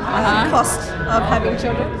cost of having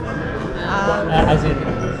children. As in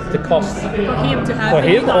the cost For him to have for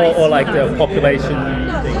him, guys, or like no. the population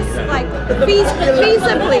No, thing? just like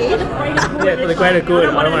feasibly. Yeah, for the greater good.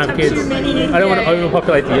 I don't want to have kids. I don't want to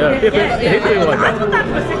overpopulate the earth. Yeah, but people like I that. thought that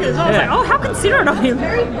for a second as well. I was Yeah. like, oh, how considerate of him.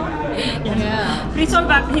 Yeah.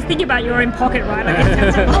 But he's thinking about your own pocket, right? Like, in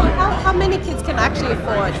terms of, How many kids can actually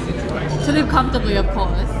afford to live comfortably, of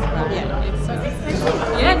course? Yeah.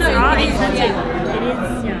 yeah, no, it's expensive. It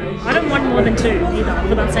is, yeah. I don't want more than 2 either,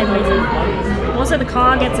 for that same reason. Also, the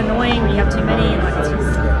car gets annoying when you have too many. Like, it's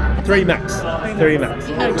just, 3 max. 3 max.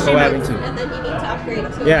 So we're having 2. And then you need to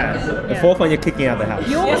upgrade to Yeah, the 4th one you're kicking out the house.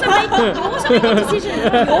 you also make a decision.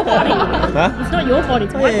 It's not your body. Huh? It's not your fault.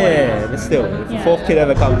 It's my Yeah, but still, if the Yeah. 4th kid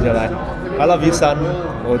ever comes, you're like, I love you, son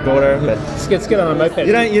or daughter, but Let's get on a moped.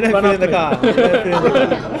 you don't Run fit up in the to car. You don't fit in the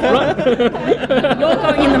car. You're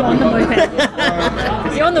going in on the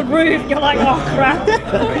moped. You're on the roof. You're like, oh crap.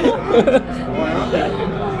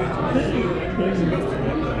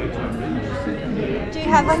 Do you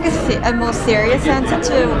have like a more serious answer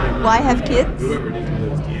to why have kids?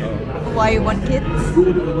 Why you want kids?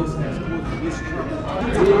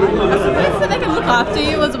 So they can look after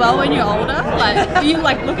you as well when you're older. Like you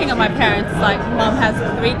like looking at my parents, like mom has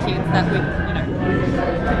 3 kids that we,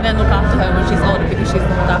 can then look after her when she's older because she's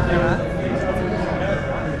looked after her.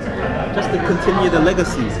 Just to continue the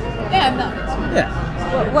legacy. Yeah, no. Yeah.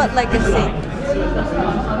 What legacy?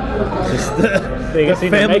 Just the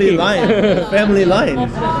family line. The family line.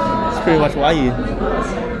 That's pretty much why you.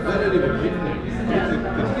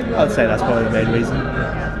 I'd say that's probably the main reason.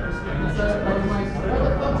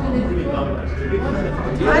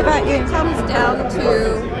 I think it comes down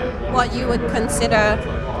to what you would consider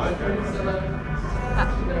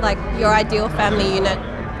like your ideal family unit,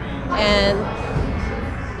 and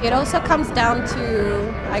it also comes down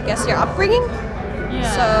to, I guess, your upbringing.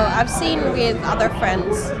 So I've seen with other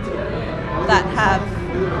friends that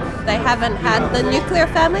they haven't had the nuclear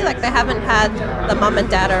family, like they haven't had the mum and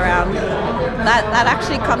dad around. That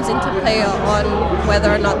actually comes into play on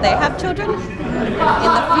whether or not they have children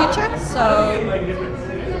in the future. So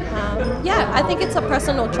I think it's a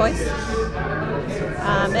personal choice.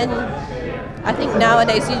 And I think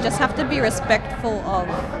nowadays you just have to be respectful of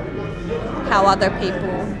how other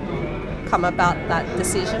people come about that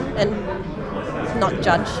decision and not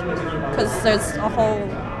judge, because there's a whole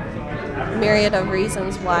myriad of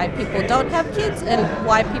reasons why people don't have kids and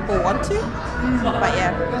why people want to. But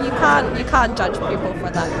yeah, you can't judge people for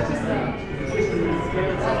that.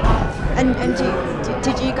 And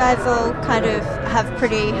did you guys all kind of have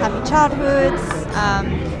pretty happy childhoods?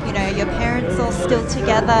 Your parents all still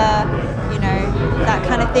together, that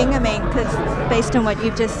kind of thing? I mean, because based on what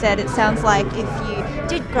you've just said, it sounds like if you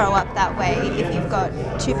did grow up that way, if you've got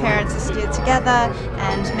 2 parents are still together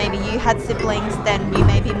and maybe you had siblings, then you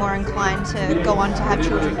may be more inclined to go on to have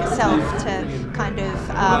children yourself to kind of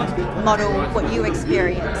model what you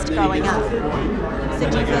experienced growing up. So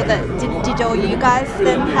do you feel that, did all you guys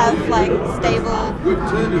then have like stable,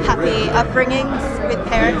 happy upbringings with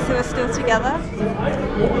parents who are still together?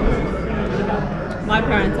 My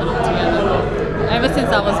parents are not together ever since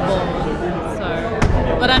I was born.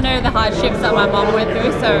 But I know the hardships that my mom went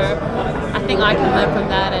through, so I think I can learn from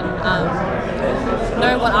that and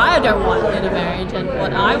know what I don't want in a marriage and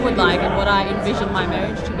what I would like and what I envision my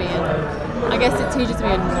marriage to be. And I guess it teaches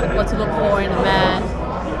me what to look for in a man.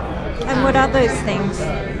 And what are those things?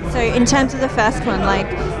 So in terms of the first one,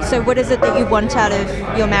 so what is it that you want out of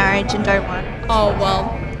your marriage and don't want? Oh,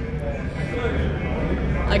 well,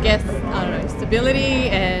 I guess, I don't know, stability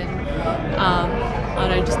and, I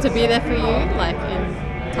don't know, just to be there for you, like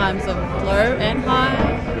in times of low and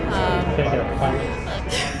high.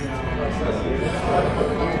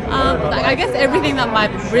 I guess everything that my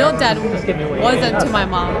real dad wasn't to my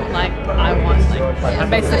mom, like I want,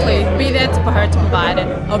 basically be there for her to provide,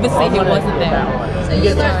 and obviously he wasn't there. So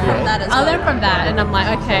you learn from that as well? I learned from that, and I'm like,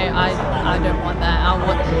 okay, I don't want that. I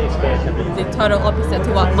want the total opposite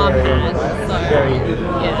to what mom had. So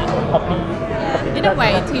yeah. In a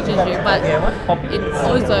way, it teaches you, but it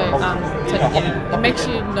also it makes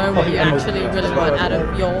you know what you actually really want out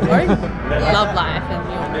of your own love life and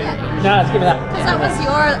your marriage. No, let's give me that. Because that was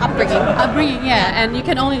your Upbringing, yeah, and you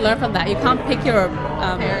can only learn from that. You can't pick your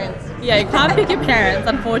parents. Yeah, you can't pick your parents,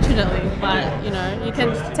 unfortunately, but you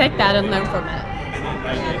can take that and learn from it.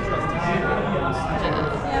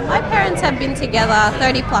 Yeah, my parents have been together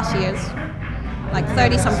 30 plus years. like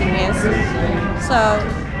 30 something years. So,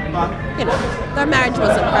 you know, their marriage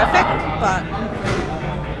wasn't perfect, but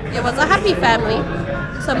it was a happy family.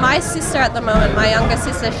 So my sister at the moment, my younger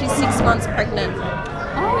sister, she's 6 months pregnant.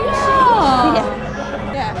 Oh,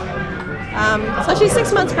 yeah. Yeah. So she's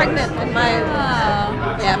 6 months pregnant, and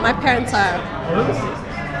my parents are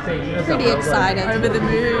pretty excited. Over the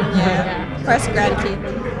moon. Yeah. First grandkid.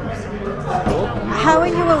 How were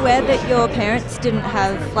you aware that your parents didn't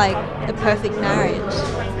have like the perfect marriage?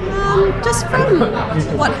 Just from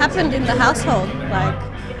what happened in the household. Like,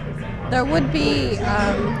 there would be,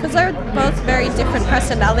 because they're both very different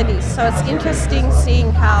personalities, so it's interesting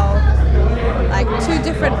seeing how like two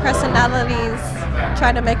different personalities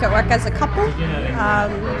try to make it work as a couple.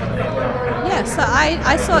 So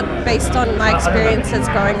I saw it based on my experiences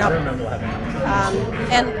growing up.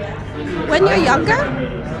 And when you're younger,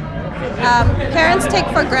 parents take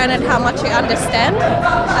for granted how much you understand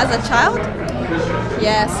as a child.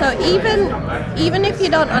 Yeah, so even if you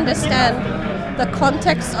don't understand the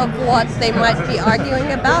context of what they might be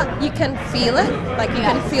arguing about, you can feel it, like you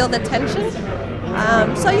can feel the tension.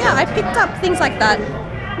 I picked up things like that.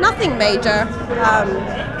 Nothing major.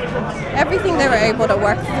 Everything they were able to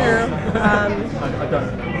work through.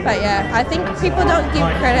 I think people don't give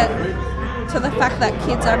credit to the fact that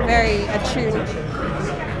kids are very attuned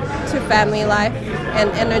to family life and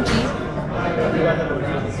energy.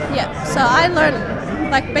 Yeah, so I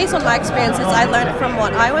learned, like based on my experiences, I learned from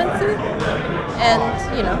what I went through,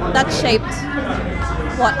 and you know, that shaped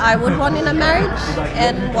what I would want in a marriage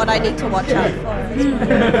and what I need to watch out for.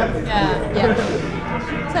 Yeah.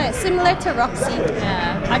 So similar to Roxy.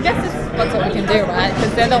 Yeah, I guess that's what we can do, right?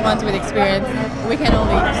 Because they're the ones with experience. We can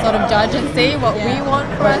only sort of judge and see what we want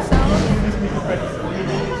for ourselves,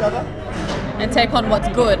 and take on what's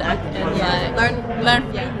good and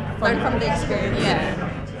learn from the experience. Yeah.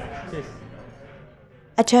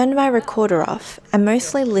 I turned my recorder off and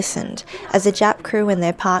mostly listened as the Jap crew and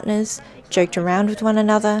their partners joked around with one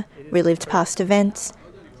another, relived past events,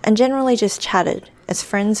 and generally just chatted, as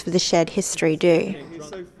friends with a shared history do.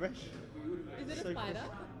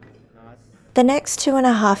 The next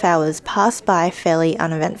 2.5 hours passed by fairly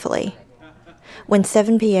uneventfully. When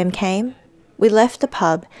 7 p.m. came, we left the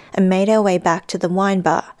pub and made our way back to the wine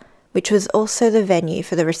bar, which was also the venue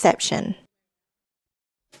for the reception.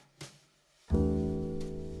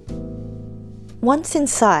 Once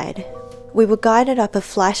inside, we were guided up a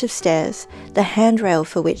flight of stairs, the handrail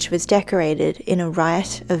for which was decorated in a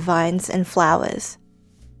riot of vines and flowers.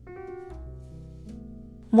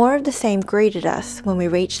 More of the same greeted us when we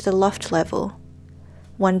reached the loft level.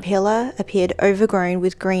 One pillar appeared overgrown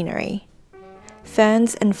with greenery.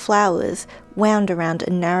 Ferns and flowers wound around a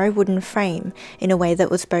narrow wooden frame in a way that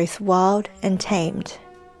was both wild and tamed.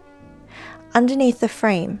 Underneath the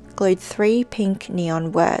frame glowed 3 pink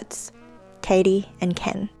neon words: Katie and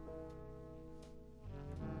Ken.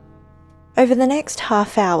 Over the next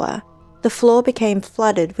half hour, the floor became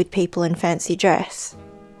flooded with people in fancy dress.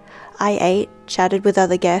 I ate, chatted with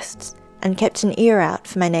other guests, and kept an ear out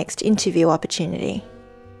for my next interview opportunity.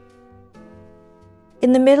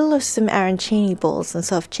 In the middle of some arancini balls and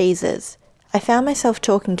soft cheeses, I found myself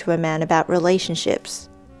talking to a man about relationships.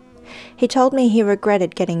 He told me he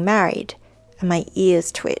regretted getting married, and my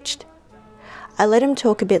ears twitched. I let him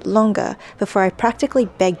talk a bit longer before I practically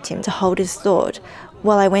begged him to hold his thought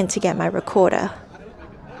while I went to get my recorder.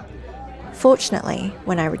 Fortunately,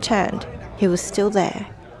 when I returned, he was still there,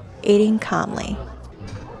 eating calmly.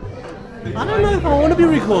 I don't know if I want to be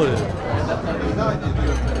recorded.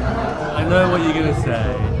 I know what you're going to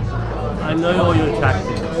say. I know all your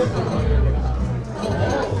tactics.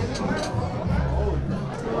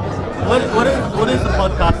 What is the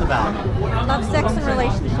podcast about? Love, sex and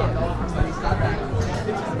relationships.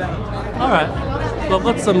 Alright. Well, I've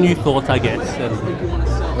got some new thoughts, I guess.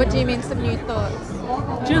 And What do you mean, some new thoughts?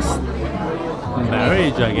 just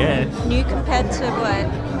marriage, I guess. New compared to what?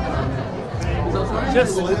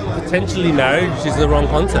 Just potentially marriage is the wrong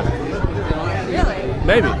concept. Really?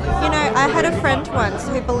 Maybe. You know, I had a friend once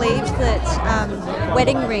who believed that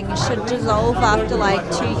wedding rings should dissolve after like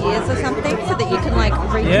 2 years or something, so that you can like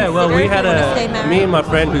reconsider Yeah, well, we if had you want to stay married. me and my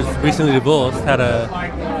friend who's recently divorced had a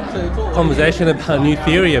conversation about a new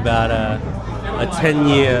theory about a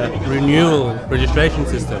 10-year renewal registration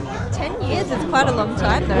system. 10 years is quite a long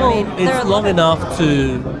time, though. Well, I mean, there it's are long enough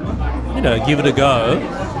to, give it a go,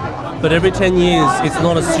 but every 10 years it's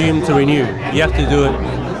not assumed to renew. You have to do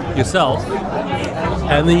it yourself,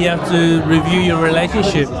 and then you have to review your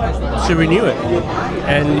relationship to renew it.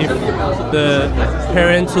 And if the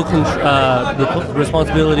parental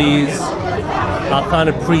responsibilities are kind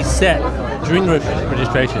of preset during the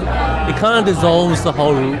registration, it kind of dissolves the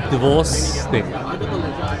whole divorce thing.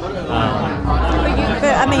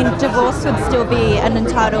 But I mean, divorce would still be an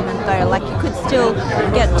entitlement though. Like you could still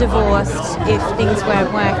get divorced if things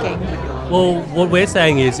weren't working. Well, what we're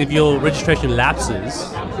saying is if your registration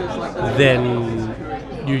lapses, then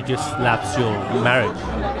you just lapse your marriage.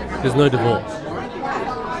 There's no divorce.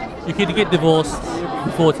 You could get divorced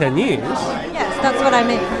before 10 years. Yes, that's what I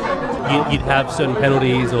mean. You'd have certain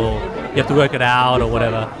penalties or you have to work it out or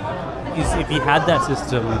whatever. If you had that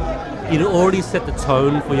system, you'd already set the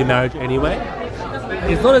tone for your marriage anyway.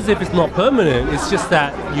 It's not as if it's not permanent, it's just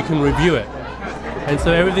that you can review it. And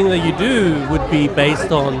so everything that you do would be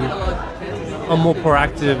based on a more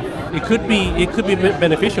proactive, it could be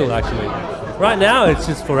beneficial actually. Right now it's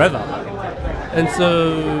just forever. And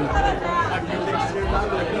so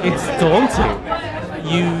it's daunting.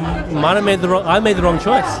 I made the wrong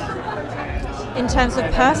choice. In terms of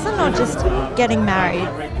person or just getting married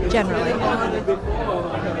generally?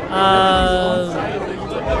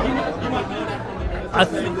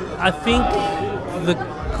 I think the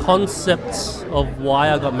concept of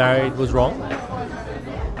why I got married was wrong.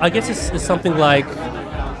 I guess it's something like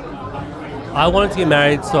I wanted to get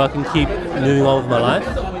married so I can keep moving on with my life.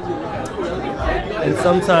 And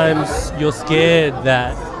sometimes you're scared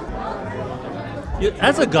that,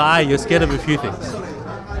 as a guy, you're scared of a few things.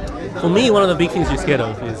 For me, one of the big things you're scared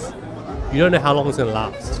of is you don't know how long it's going to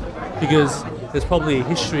last. Because there's probably a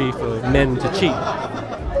history for men to cheat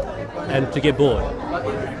and to get bored.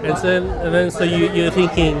 And so you're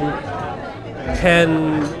thinking,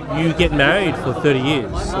 can you get married for 30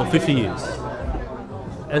 years or 50 years?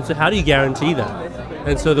 And so how do you guarantee that?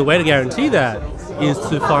 And so the way to guarantee that is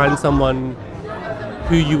to find someone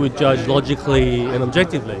who you would judge logically and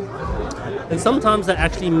objectively. And sometimes that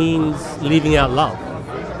actually means leaving out love.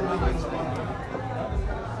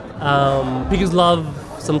 Because love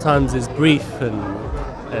sometimes is brief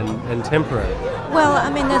and temporary. Well, I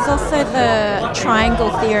mean, there's also the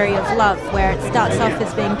triangle theory of love, where it starts off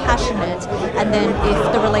as being passionate, and then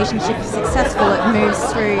if the relationship is successful, it moves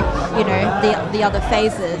through, the other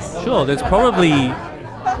phases. Sure, there's probably,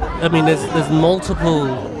 there's multiple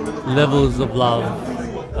levels of love,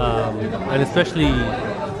 and especially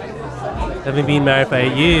having been married for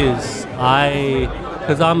 8 years,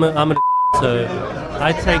 because I'm a designer, so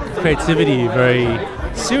I take creativity very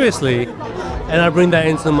seriously, and I bring that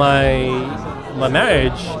into my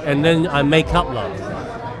marriage, and then I make up love.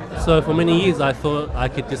 So for many years I thought I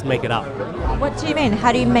could just make it up. What do you mean?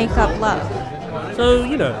 How do you make up love? So,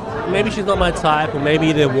 maybe she's not my type, or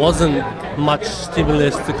maybe there wasn't much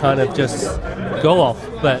stimulus to kind of just go off,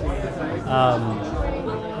 but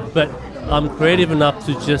I'm creative enough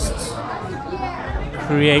to just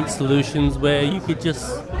create solutions where you could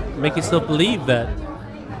just make yourself believe that,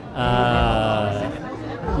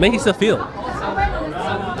 make yourself feel.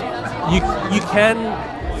 You can,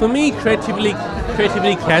 for me, creativity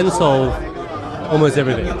can solve almost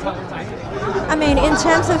everything. I mean, in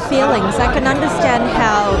terms of feelings, I can understand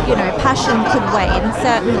how, passion could wane,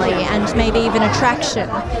 certainly, and maybe even attraction.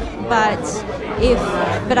 But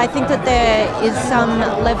I think that there is some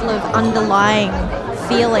level of underlying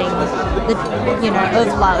feeling that,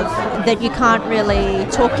 of love that you can't really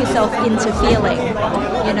talk yourself into feeling,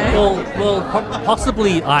 Well,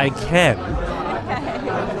 possibly I can.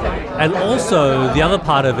 And also, the other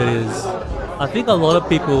part of it is, I think a lot of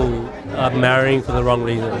people are marrying for the wrong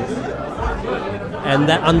reasons. And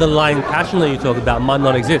that underlying passion that you talk about might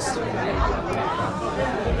not exist.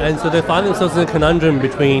 And so they find themselves in a conundrum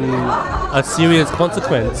between a serious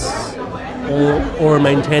consequence or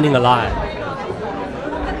maintaining a lie.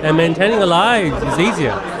 And maintaining a lie is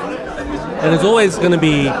easier. And there's always going to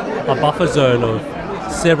be a buffer zone of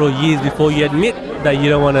several years before you admit that you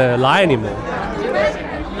don't want to lie anymore.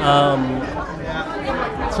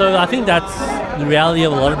 So I think that's the reality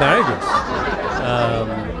of a lot of marriages.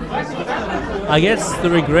 I guess the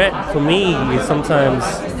regret for me is sometimes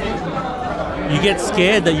you get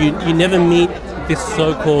scared that you never meet this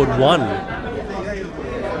so-called one.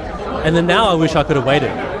 And then now I wish I could have waited.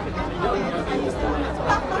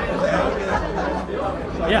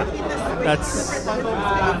 Yeah, that's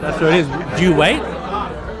what it is. Do you wait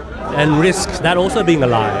and risk that also being a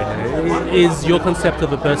lie? Is your concept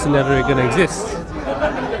of a person never going to exist?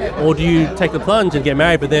 Or do you take the plunge and get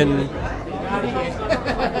married but then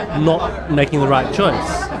not making the right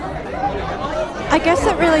choice? I guess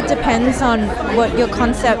it really depends on what your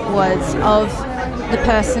concept was of the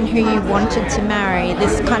person who you wanted to marry,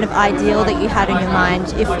 this kind of ideal that you had in your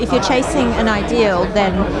mind. If you're chasing an ideal,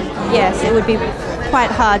 then yes, it would be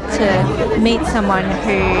quite hard to meet someone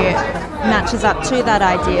who matches up to that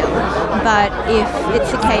ideal. But if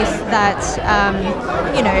it's a case that,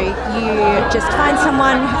 you know, you just find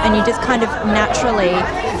someone and you just kind of naturally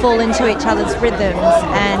fall into each other's rhythms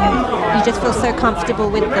and you just feel so comfortable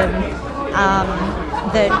with them,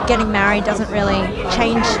 that getting married doesn't really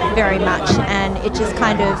change very much, and it just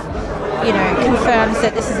kind of, you know, confirms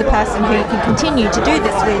that this is a person who you can continue to do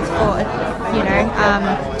this with for, you know,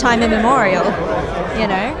 time immemorial, you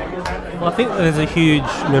know. Well, I think there's a huge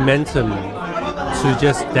momentum to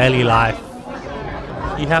just daily life.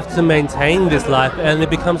 You have to maintain this life, and it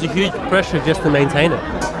becomes a huge pressure just to maintain it.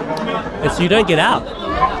 And so you don't get out.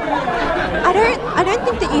 I don't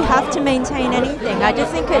think that you have to maintain anything. I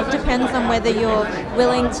just think it depends on whether you're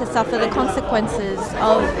willing to suffer the consequences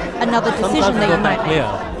of another decision that you might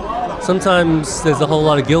make. Sometimes there's a whole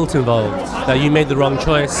lot of guilt involved, that you made the wrong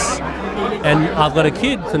choice. And I've got a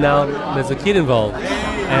kid, so now there's a kid involved.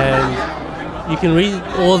 And you can read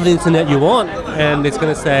all the internet you want, and it's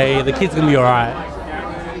going to say the kid's going to be alright.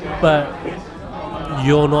 But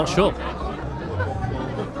you're not sure.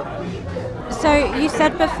 So you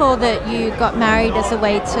said before that you got married as a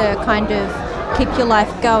way to kind of keep your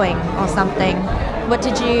life going or something. What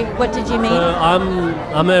did you mean?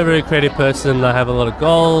 I'm a very creative person. I have a lot of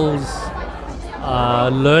goals.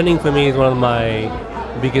 Learning for me is one of my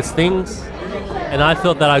biggest things, and I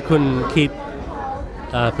felt that I couldn't keep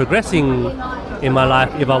progressing in my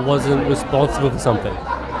life if I wasn't responsible for something.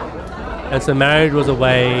 And so marriage was a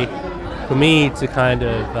way for me to kind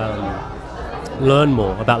of learn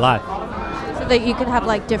more about life. So that you could have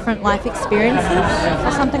like different life experiences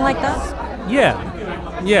or something like that? Yeah.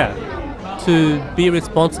 To be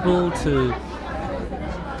responsible, to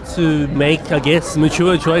make, I guess,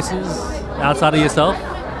 mature choices outside of yourself.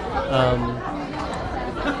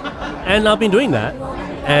 And I've been doing that.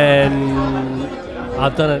 And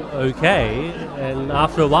I've done it okay. And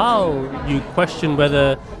after a while, you question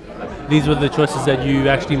whether these were the choices that you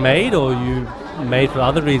actually made or you made for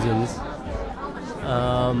other reasons.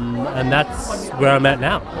 And that's where I'm at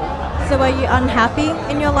now. So are you unhappy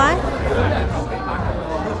in your life?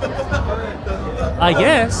 I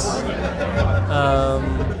guess.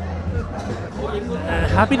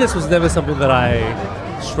 Happiness was never something that I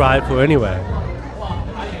strived for anyway.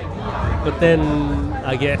 But then,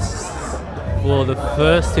 I guess, for the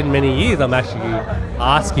first in many years, I'm actually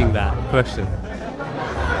asking that question.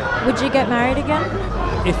 Would you get married again?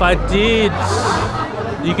 If I did,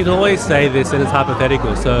 you can always say this and it's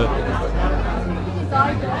hypothetical, so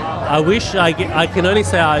I wish, I can only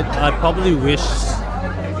say I probably wish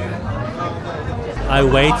I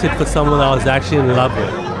waited for someone I was actually in love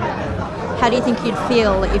with. How do you think you'd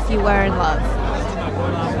feel if you were in love?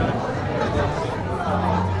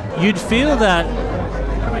 You'd feel that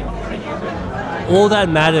all that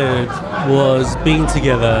mattered was being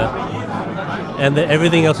together and that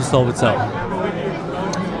everything else would solve itself.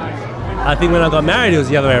 I think when I got married, it was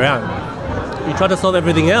the other way around. You tried to solve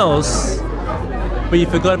everything else, but you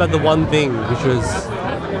forgot about the one thing, which was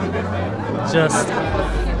just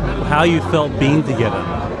how you felt being together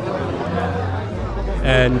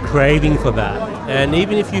and craving for that. And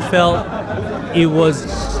even if you felt it was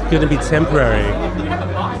going to be temporary.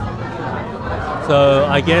 So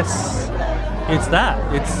I guess it's that.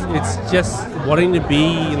 It's just wanting to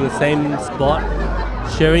be in the same spot,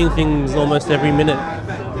 sharing things almost every minute,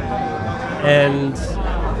 and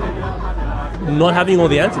not having all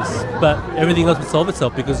the answers, but everything else will solve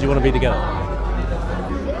itself because you want to be together.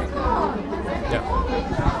 Yeah.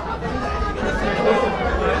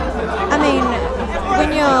 I mean,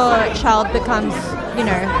 when your child becomes, you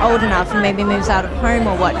know, old enough and maybe moves out of home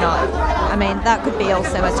or whatnot, I mean, that could be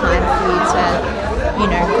also a time for you to, you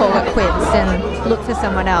know, call it quits and look for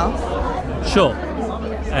someone else. Sure.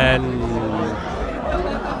 And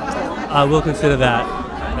I will consider that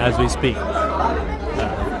as we speak.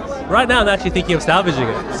 Right now I'm actually thinking of salvaging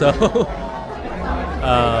it, so...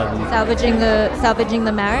 Salvaging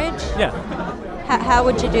the marriage? Yeah. How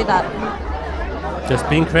would you do that? Just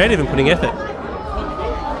being creative and putting effort.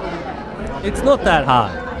 It's not that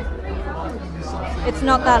hard. It's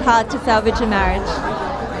not that hard to salvage a marriage.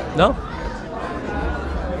 No.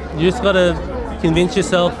 You just gotta convince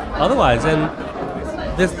yourself otherwise, and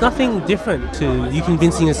there's nothing different to you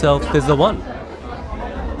convincing yourself there's the one.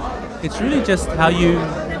 It's really just how you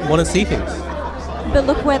want to see things. But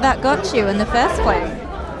look where that got you in the first place.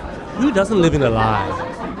 Who doesn't live in a lie?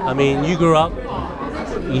 I mean, you grew up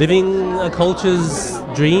living a culture's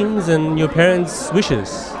dreams and your parents'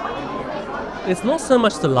 wishes. It's not so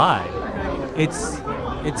much the lie. It's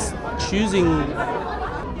choosing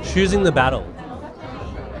the battle.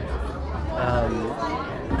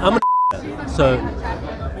 I'm a so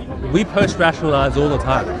we post-rationalize all the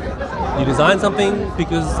time. You design something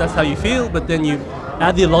because that's how you feel, but then you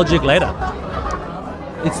add the logic later.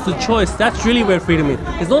 It's the choice. That's really where freedom is.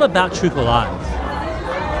 It's not about truth or lies.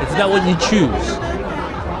 It's about what you choose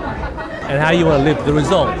and how you want to live. The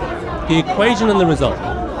result, the equation and the result.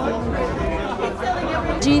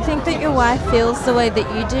 Do you think that your wife feels the way that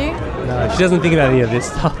you do? No, she doesn't think about any of this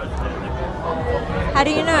stuff. How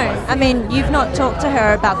do you know? I mean, you've not talked to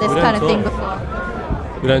her about this kind of thing before.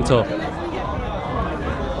 We don't talk.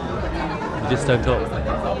 We just don't talk.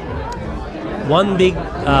 One big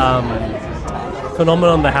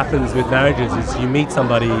phenomenon that happens with marriages is you meet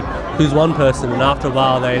somebody who's one person and after a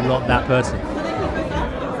while they're not that person.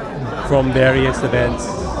 From various events.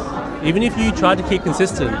 Even if you try to keep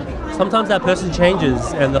consistent, sometimes that person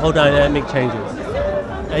changes and the whole dynamic changes.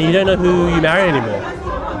 And you don't know who you marry anymore.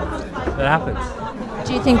 That happens.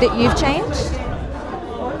 Do you think that you've changed?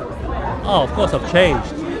 Oh, of course I've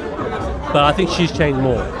changed. But I think she's changed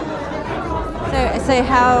more. So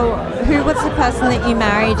who was the person that you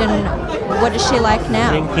married and what is she like now?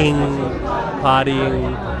 Drinking,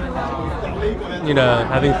 partying,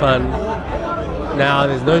 having fun. Now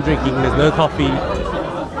there's no drinking, there's no coffee,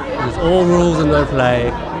 there's all rules and no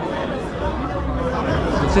play.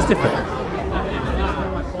 It's just different.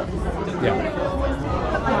 Yeah.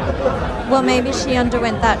 Well, maybe she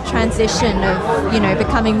underwent that transition of,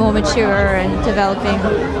 becoming more mature and developing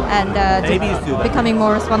and becoming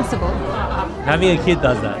more responsible. Having a kid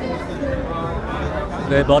does that.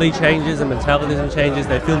 Their body changes and metabolism changes,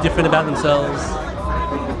 they feel different about themselves,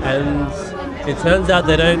 and it turns out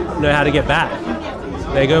they don't know how to get back.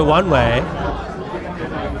 They go one way,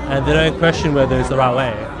 and they don't question whether it's the right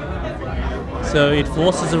way. So it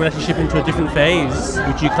forces the relationship into a different phase,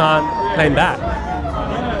 which you can't claim back.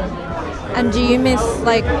 And do you miss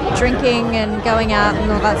drinking and going out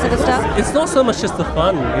and all that sort of stuff? It's not so much just the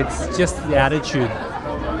fun, it's just the attitude,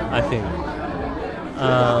 I think.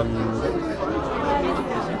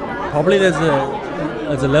 Probably there's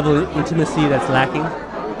a level of intimacy that's lacking,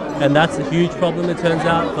 and that's a huge problem, it turns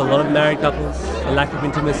out, for a lot of married couples, a lack of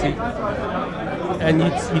intimacy. And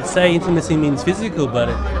you'd say intimacy means physical, but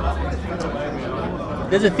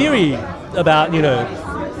there's a theory about,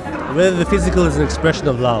 whether the physical is an expression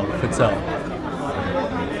of love itself.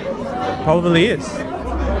 Probably is.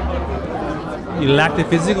 You lack the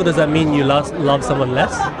physical, does that mean you love someone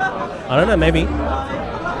less? I don't know, maybe.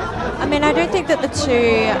 I mean, I don't think that the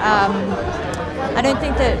two, I don't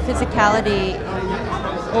think that physicality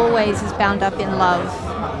always is bound up in love.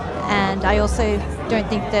 And I also don't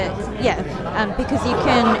think that, because you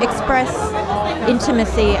can express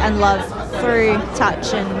intimacy and love through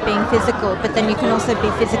touch and being physical, but then you can also be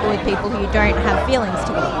physical with people who you don't have feelings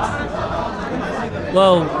towards.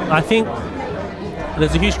 Well, I think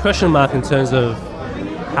there's a huge question mark in terms of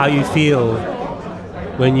how you feel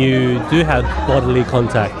when you do have bodily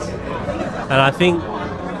contact. And I think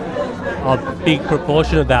a big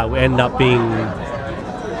proportion of that will end up being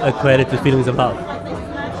equated to feelings of love.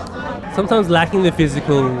 Sometimes lacking the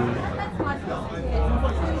physical,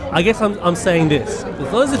 I guess I'm saying this,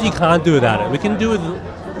 as long as if you can't do without it, we can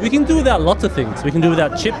do without lots of things. We can do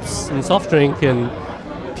without chips and soft drink and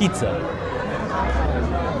pizza.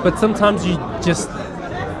 But sometimes you just,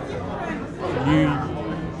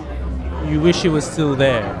 you wish it was still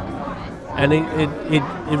there. And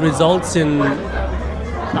it results in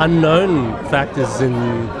unknown factors in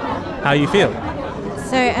how you feel.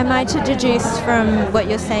 So am I to deduce from what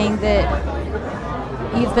you're saying that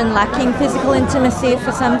you've been lacking physical intimacy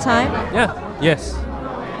for some time? Yes.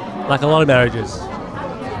 Like a lot of marriages.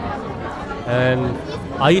 And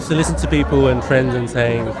I used to listen to people and friends and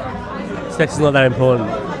saying, sex is not that important.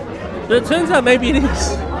 But it turns out maybe it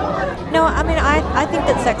is. No, I mean, I think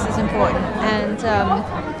that sex is important. And,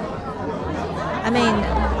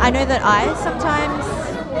 I know that I sometimes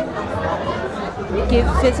give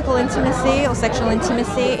physical intimacy or sexual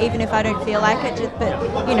intimacy, even if I don't feel like it.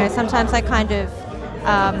 But, sometimes I kind of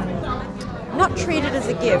not treat it as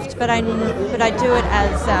a gift, but I do it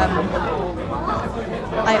as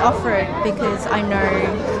I offer it because I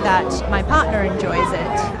know that my partner enjoys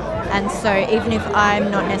it, and so even if I'm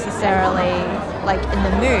not necessarily in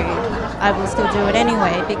the mood, I will still do it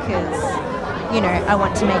anyway because I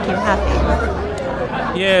want to make him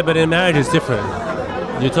happy. Yeah, but in marriage it's different.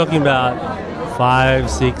 You're talking about 5,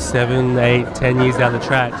 6, 7, 8, 10 years down the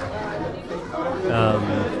track.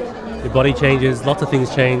 Your body changes, lots of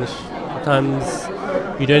things change. Sometimes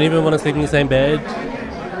you don't even want to sleep in the same bed.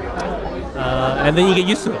 And then you get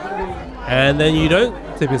used to it. And then you don't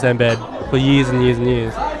sleep in the same bed for years and years and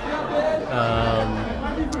years.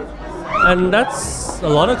 And that's a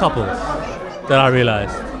lot of couples that I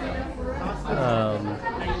realized.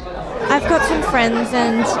 got some friends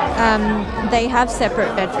and they have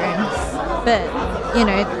separate bedrooms, but you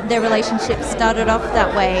know, their relationship started off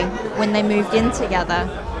that way when they moved in together.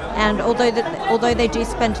 And although they do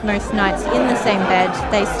spend most nights in the same bed,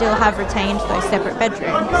 they still have retained those separate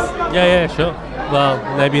bedrooms. Yeah, sure.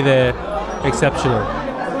 Well, maybe they're exceptional.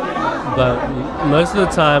 But most of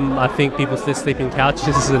the time, I think people still sleep in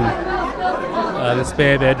couches and the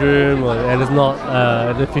spare bedroom, and it's not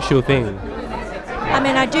an official thing. I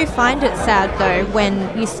mean, I do find it sad though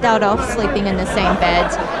when you start off sleeping in the same bed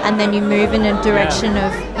and then you move in a direction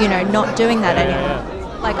of, you know, not doing that anymore.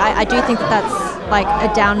 Like, I do think that's like a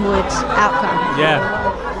downward outcome. Yeah,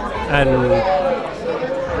 and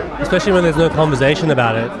especially when there's no conversation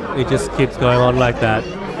about it, it just keeps going on like that.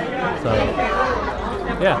 So,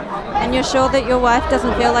 yeah. And you're sure that your wife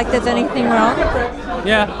doesn't feel like there's anything wrong?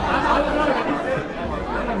 Yeah.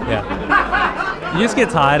 You just get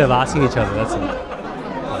tired of asking each other, that's all.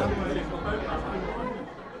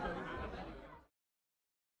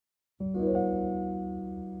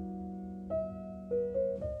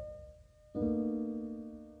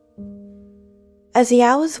 As the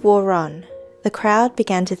hours wore on, the crowd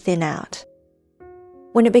began to thin out.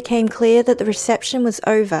 When it became clear that the reception was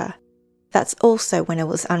over, that's also when it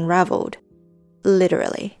was unravelled.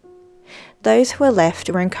 Literally. Those who were left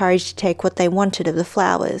were encouraged to take what they wanted of the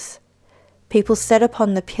flowers. People sat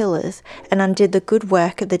upon the pillars and undid the good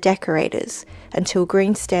work of the decorators until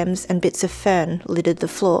green stems and bits of fern littered the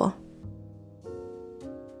floor.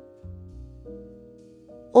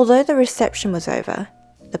 Although the reception was over,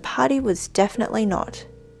 the party was definitely not.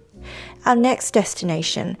 Our next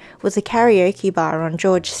destination was a karaoke bar on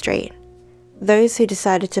George Street. Those who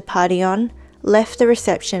decided to party on left the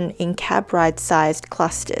reception in cab ride-sized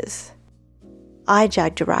clusters. I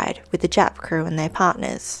jagged a ride with the Jap crew and their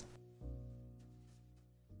partners.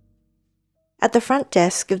 At the front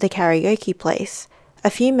desk of the karaoke place, a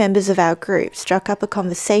few members of our group struck up a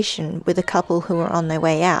conversation with a couple who were on their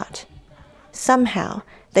way out. Somehow,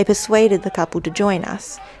 they persuaded the couple to join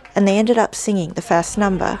us, and they ended up singing the first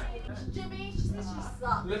number.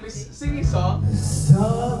 Let me sing a song.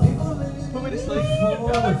 Put me to sleep.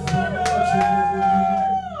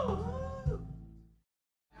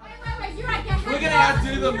 We're gonna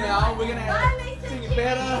outdo them now. We're gonna sing it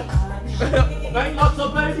better. Make lots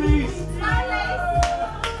of babies.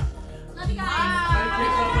 Love you guys.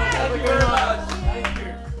 Thank you very much.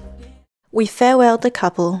 We farewelled the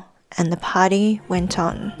couple, and the party went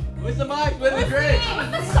on. Where's the mic? Where's the drinks?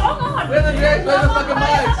 Put the song on. Where's the drinks? Where's the fucking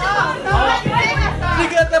mics? She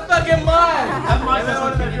got the fucking mic.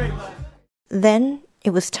 Then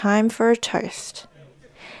it was time for a toast.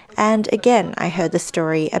 And again I heard the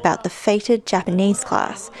story about the fated Japanese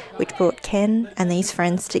class which brought Ken and these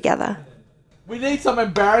friends together. We need some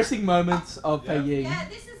embarrassing moments of Peiying. Yeah,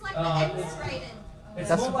 this is like the X-rated. It's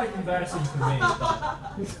more like embarrassing for me.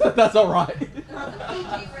 But that's alright.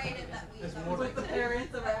 G-rated that we with the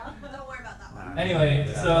parents around. Don't worry about that one.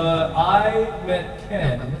 Anyway, so I met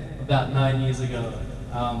Ken about 9 years ago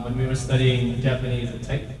when we were studying Japanese at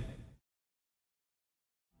Tate.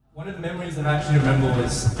 One of the memories that I actually remember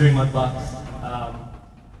was during my bucks.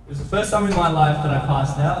 It was the first time in my life that I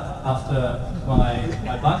passed out after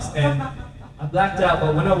my bucks, and I blacked out,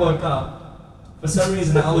 but when I woke up, for some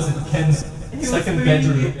reason I was in Ken's second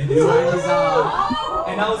bedroom,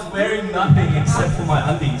 and I was wearing nothing except for my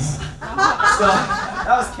undies. So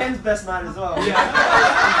that was Ken's best night as well. Yeah.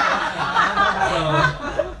 So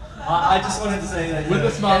I just wanted to say that with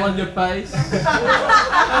a smile on your face.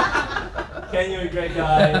 Ken, you're a great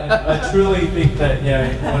guy. And I truly think that you're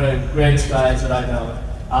one of the greatest guys that I know.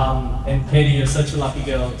 And Katie, you're such a lucky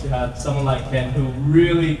girl to have someone like Ken who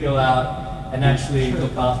really go out and actually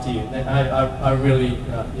look after you. And I really,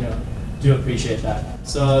 do appreciate that.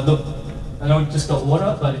 So look, I know we just got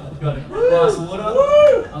water, but if you've got a glass of water,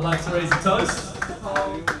 I'd like to raise a toast.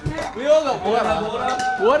 We all got water.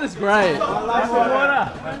 Water's great.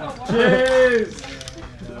 Water. Cheers.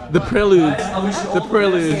 The prelude. I wish you all the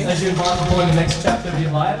prelude. as you embark upon the next chapter of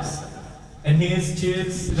your lives. And here's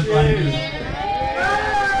cheers to the party.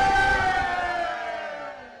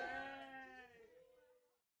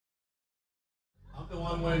 I'm the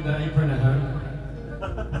one wearing the apron at home.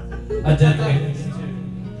 I dedicate this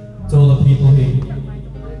to all the people here.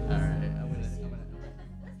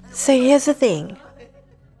 So here's the thing.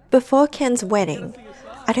 Before Ken's wedding,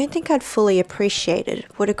 I don't think I'd fully appreciated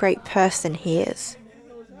what a great person he is.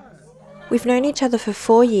 We've known each other for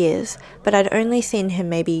 4 years, but I'd only seen him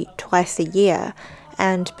maybe twice a year,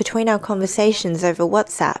 and between our conversations over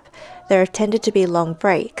WhatsApp, there have tended to be long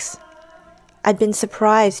breaks. I'd been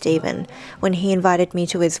surprised even when he invited me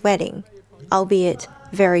to his wedding, albeit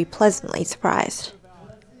very pleasantly surprised.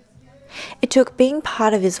 It took being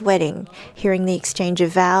part of his wedding, hearing the exchange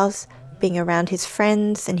of vows, being around his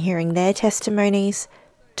friends and hearing their testimonies,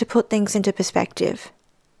 to put things into perspective.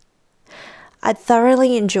 I'd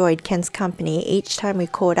thoroughly enjoyed Ken's company each time we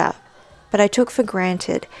caught up, but I took for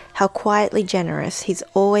granted how quietly generous he's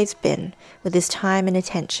always been with his time and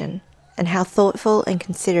attention, and how thoughtful and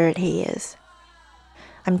considerate he is.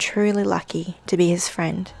 I'm truly lucky to be his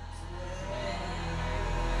friend.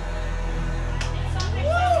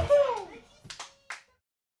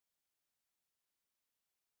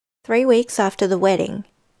 Three weeks after the wedding,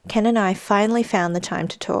 Ken and I finally found the time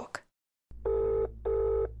to talk.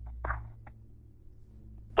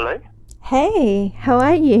 Hello? Hey, how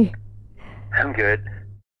are you? I'm good.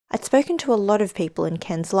 I'd spoken to a lot of people in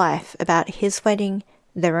Ken's life about his wedding,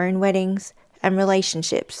 their own weddings, and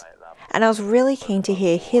relationships, and I was really keen to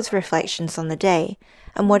hear his reflections on the day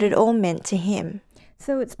and what it all meant to him.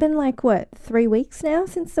 So it's been 3 weeks now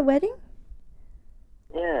since the wedding?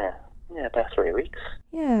 Yeah, about 3 weeks.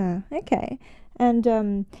 Yeah, okay. And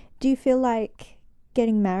do you feel like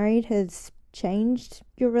getting married has changed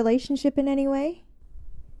your relationship in any way?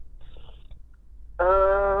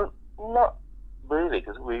 Not really,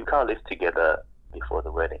 because we can't live together before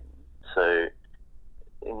the wedding. So,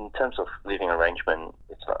 in terms of living arrangement,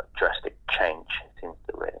 it's not a drastic change since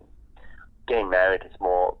the wedding. Getting married is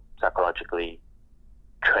more psychologically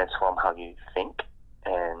transform how you think,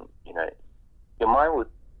 and your mind would,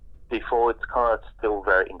 before, it's kind of still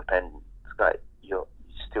very independent. It's like you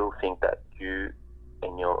still think that you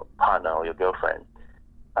and your partner or your girlfriend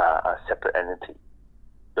are a separate entity.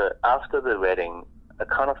 But after the wedding, I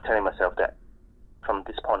kind of telling myself that from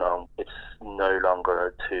this point on, it's no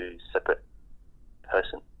longer two separate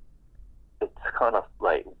person. It's kind of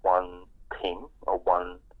like one team or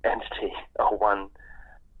one entity or one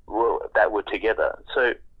world that we're together.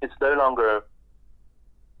 So it's no longer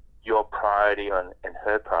your priority and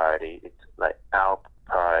her priority. It's like our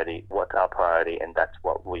priority, what's our priority, and that's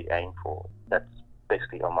what we aim for. That's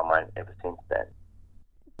basically on my mind ever since then.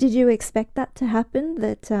 Did you expect that to happen?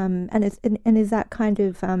 That and is that kind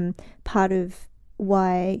of part of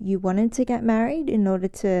why you wanted to get married, in order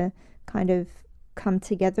to kind of come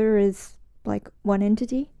together as like one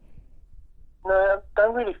entity? No, I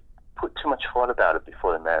don't really put too much thought about it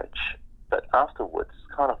before the marriage, but afterwards,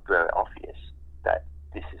 it's kind of very obvious that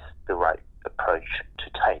this is the right approach to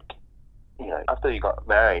take. After you got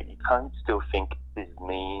married, you can't still think this is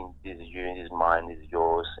me, this is you, this is mine, this is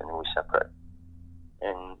yours, and we're separate.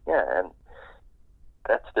 And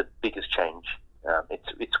that's the biggest change.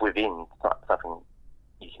 It's within, it's not something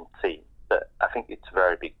you can see, but I think it's a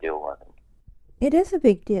very big deal, I think. It is a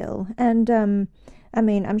big deal, and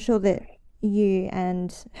I'm sure that you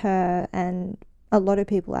and her and a lot of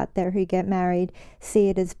people out there who get married see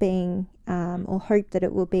it as being, or hope that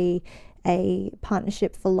it will be, a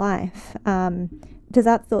partnership for life. Does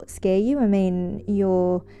that thought scare you? I mean,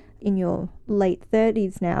 you're in your late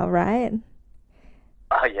 30s now, right?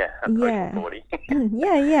 Oh, yeah, I'm Yeah. 40.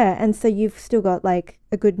 Yeah. And so you've still got like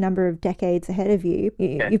a good number of decades ahead of you.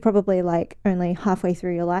 You're probably like only halfway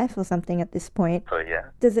through your life or something at this point. Oh, yeah.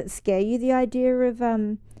 Does it scare you, the idea of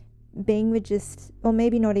being with just, or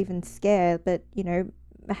maybe not even scare, but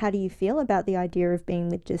how do you feel about the idea of being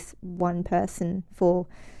with just one person for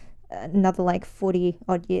another 40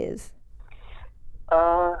 odd years?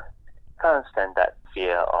 I understand that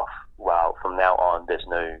fear of, wow, from now on there's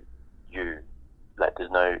no you,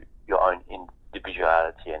 there's no your own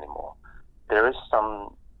individuality anymore. There is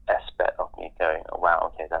some aspect of me going, oh,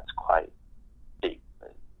 wow, okay, that's quite deep.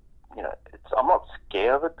 I'm not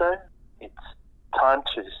scared of it though. It's time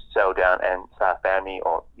to settle down and start a family,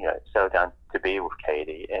 or settle down to be with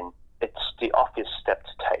Katie, and it's the obvious step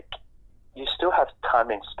to take. You still have time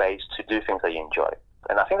and space to do things that you enjoy,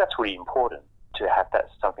 and I think that's really important, to have that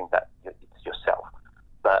something that it's yourself.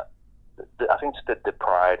 But I think that the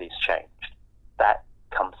priorities changed. That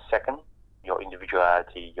comes second. Your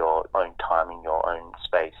individuality, your own time in your own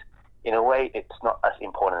space. In a way, it's not as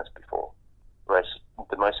important as before. Whereas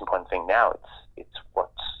the most important thing now, it's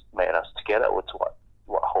what's made us together. It's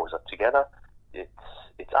what holds us together.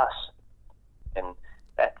 It's us, and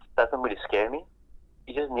that doesn't really scare me.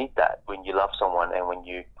 You just need that when you love someone, and when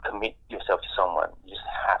you commit yourself to someone, you just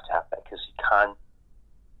have to have that, because you can't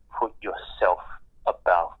put yourself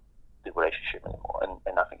above the relationship anymore.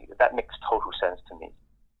 And I think that makes total sense to me.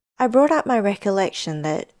 I brought up my recollection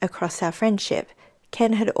that across our friendship,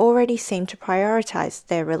 Ken had already seemed to prioritise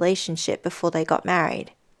their relationship before they got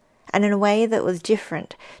married, and in a way that was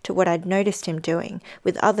different to what I'd noticed him doing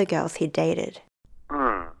with other girls he'd dated.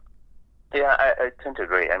 Yeah, I tend to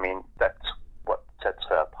agree. I mean, that's what sets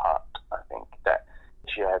her apart. I think that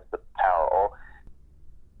she has the power, or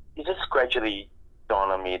it just gradually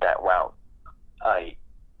dawned on me that, wow, I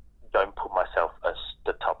don't put myself as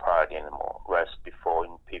the top priority anymore, whereas before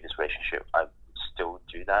in previous relationship I still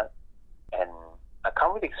do that, and I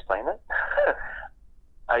can't really explain it.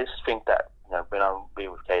 I just think that, you know, when I'm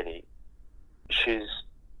with Katie, she's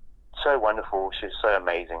so wonderful, she's so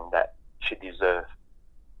amazing that she deserves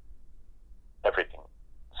everything.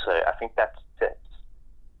 So I think that sets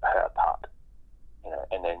her apart, you know,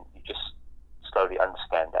 and then you just slowly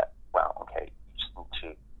understand that, wow, okay, you just need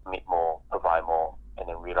to meet more, provide more, and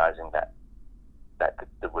then realizing that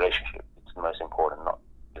the relationship is the most important, not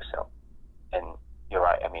yourself. And you're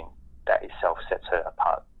right, I mean, that itself sets her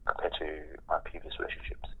apart compared to my previous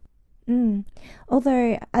relationships.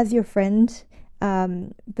 Although, as your friend,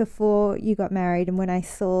 before you got married and when I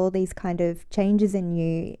saw these kind of changes in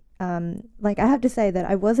you, like, I have to say that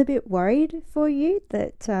I was a bit worried for you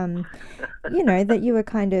that, you know, that you were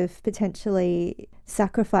kind of potentially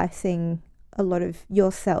sacrificing a lot of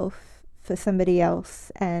yourself for somebody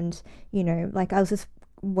else. And, you know, like, I was just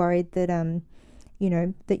worried that, you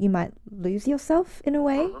know, that you might lose yourself in a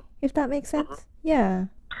way, if that makes sense. Yeah.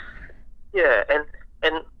 Yeah, and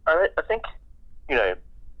I think, you know,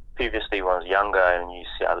 previously when I was younger and you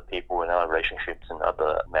see other people in other relationships and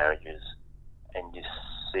other marriages, and you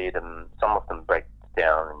see them, some of them break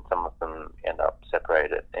down and some of them end up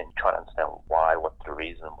separated, and try to understand why, what's the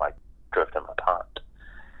reason, why drove them apart.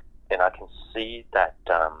 And I can see that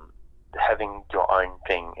having your own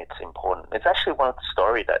thing, it's important. It's actually one of the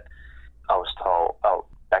stories that I was told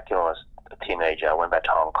back when I was a teenager. I went back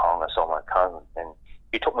to Hong Kong, I saw my cousin, and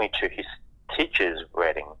he took me to his teacher's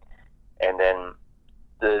wedding. And then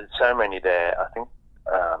the ceremony there, I think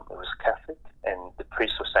it was Catholic, and the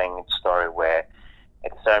priest was saying a story where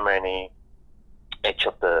at the ceremony, each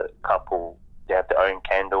of the couple, they have their own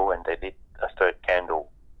candle and they lit a third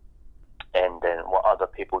candle. And then what other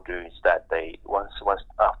people do is that they, once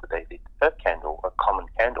after they lit the third candle, a common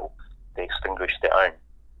candle, they extinguish their own.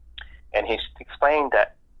 And he's explaining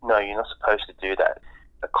that, no, you're not supposed to do that.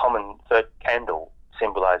 A common third candle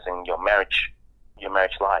symbolizing your marriage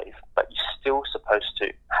life, but you're still supposed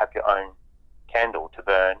to have your own candle to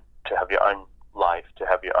burn, to have your own life, to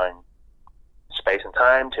have your own space and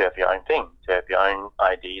time, to have your own thing, to have your own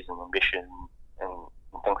ideas and ambition and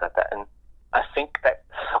things like that. And I think that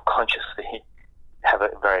subconsciously have a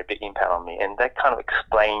very big impact on me, and that kind of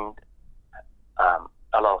explained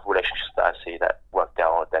a lot of relationships that I see that worked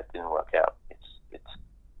out or that didn't work out. It's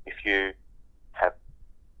if you have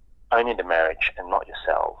only the marriage and not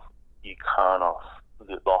yourself, you kind of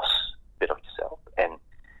lost a bit of yourself, and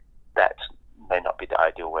that may not be the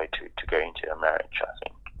ideal way to go into a marriage. I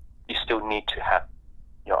think you still need to have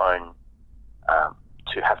your own,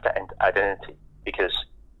 to have that identity, because,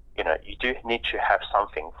 you know, you do need to have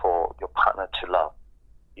something for your partner to love.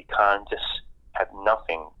 You can't just have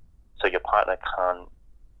nothing, so your partner can't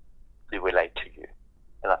relate to you.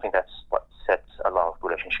 And I think that's what sets a lot of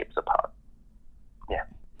relationships apart. Yeah.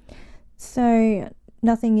 So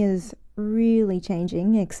nothing is really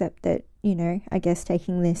changing, except that, you know, I guess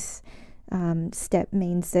taking this step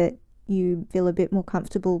means that you feel a bit more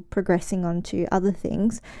comfortable progressing on to other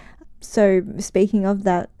things. So speaking of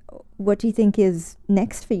that, what do you think is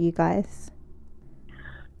next for you guys?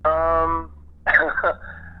 I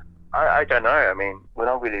don't know. I mean, we're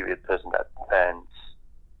not really the person that plans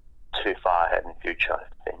too far ahead in the future,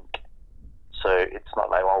 I think. So it's not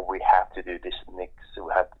like, well, we have to do this next,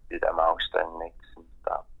 we have to do that milestone next and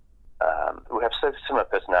stuff. We have so similar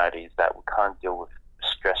personalities that we can't deal with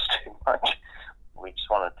stress too much. We just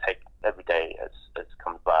want to take every day as it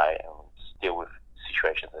comes by and just deal with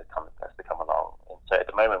situations as they come along. And so at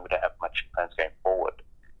the moment, we don't have much plans going forward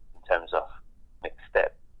in terms of next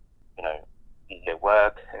step. You know, easier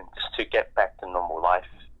work and just to get back to normal life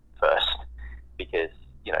first, because,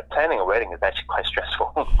 you know, planning a wedding is actually quite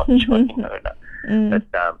stressful. I'm sure you know that.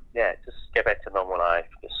 But yeah, just get back to normal life,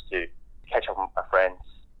 just to catch up with my friends,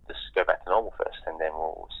 just go back to normal first, and then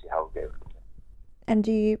we'll see how we go from there. And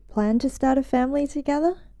do you plan to start a family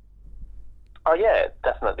together? Oh yeah,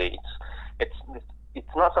 definitely.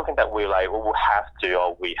 It's not something that we like, well, we have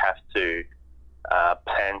to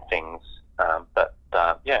plan things. But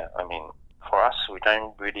yeah, I mean, for us, we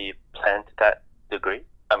don't really plan to that degree.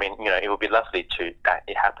 I mean, you know, it would be lovely that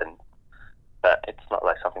it happened, but it's not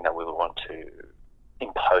like something that we would want to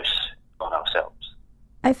impose on ourselves.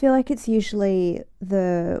 I feel like it's usually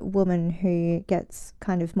the woman who gets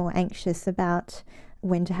kind of more anxious about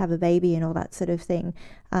when to have a baby and all that sort of thing.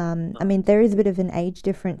 I mean, there is a bit of an age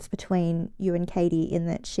difference between you and Katie in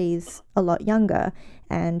that she's a lot younger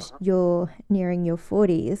and you're nearing your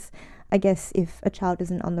 40s. I guess if a child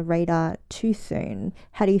isn't on the radar too soon,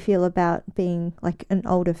 how do you feel about being like an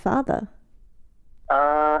older father?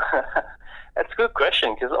 That's a good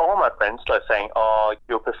question, because all my friends are saying, oh,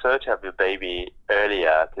 you'll prefer to have your baby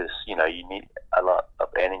earlier because, you know, you need a lot of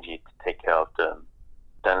energy to take care of them.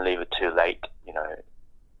 Don't leave it too late, you know,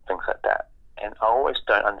 things like that. And I always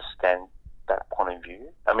don't understand that point of view.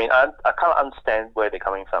 I mean, I kind of understand where they're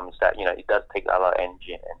coming from, is that, you know, it does take a lot of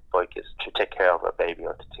energy and focus to take care of a baby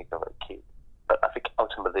or to take care of a kid. But I think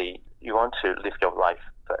ultimately you want to live your life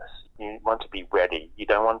first. You want to be ready. You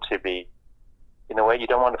don't want to be, in a way, you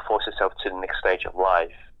don't want to force yourself to the next stage of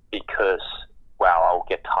life because, wow, I'll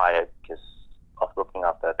get tired because of looking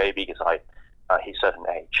after a baby because he's a certain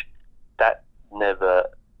age. That never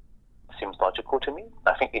seems logical to me.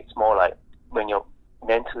 I think it's more like when you're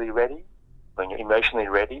mentally ready, when you're emotionally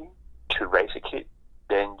ready to raise a kid,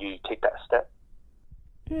 then you take that step.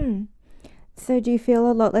 So do you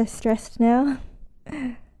feel a lot less stressed now?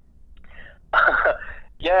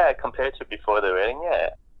 Yeah, compared to before the wedding, yeah.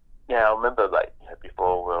 Yeah, I remember, like, you know,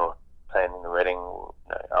 before we were planning the wedding, you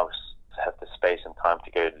know, I was have the space and time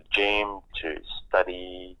to go to the gym, to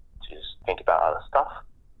study, to just think about other stuff.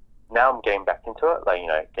 Now I'm getting back into it, like, you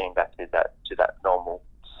know, getting back to that normal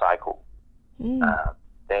cycle. Then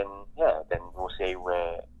we'll see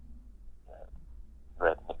where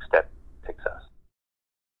the next step takes us.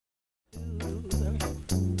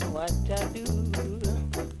 What I do,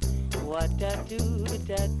 da da do,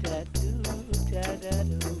 da da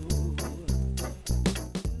do.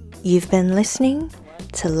 You've been listening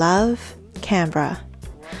to Love Canberra.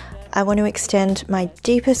 I want to extend my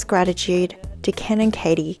deepest gratitude to Ken and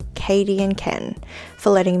Katie and Ken,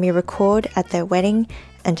 for letting me record at their wedding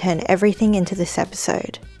and turn everything into this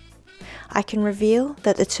episode. I can reveal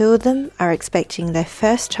that the two of them are expecting their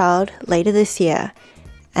first child later this year,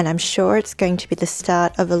 and I'm sure it's going to be the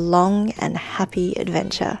start of a long and happy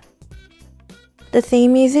adventure. The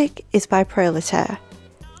theme music is by Proletaire.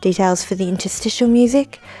 Details for the interstitial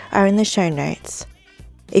music are in the show notes.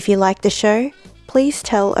 If you like the show, please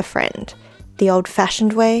tell a friend, the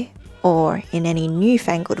old-fashioned way or in any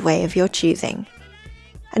newfangled way of your choosing.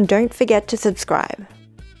 And don't forget to subscribe.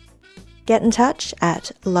 Get in touch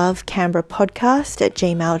at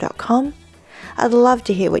lovecanberrapodcast@gmail.com. I'd love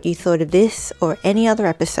to hear what you thought of this or any other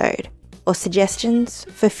episode, or suggestions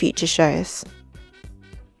for future shows.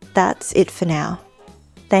 That's it for now.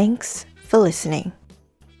 Thanks for listening.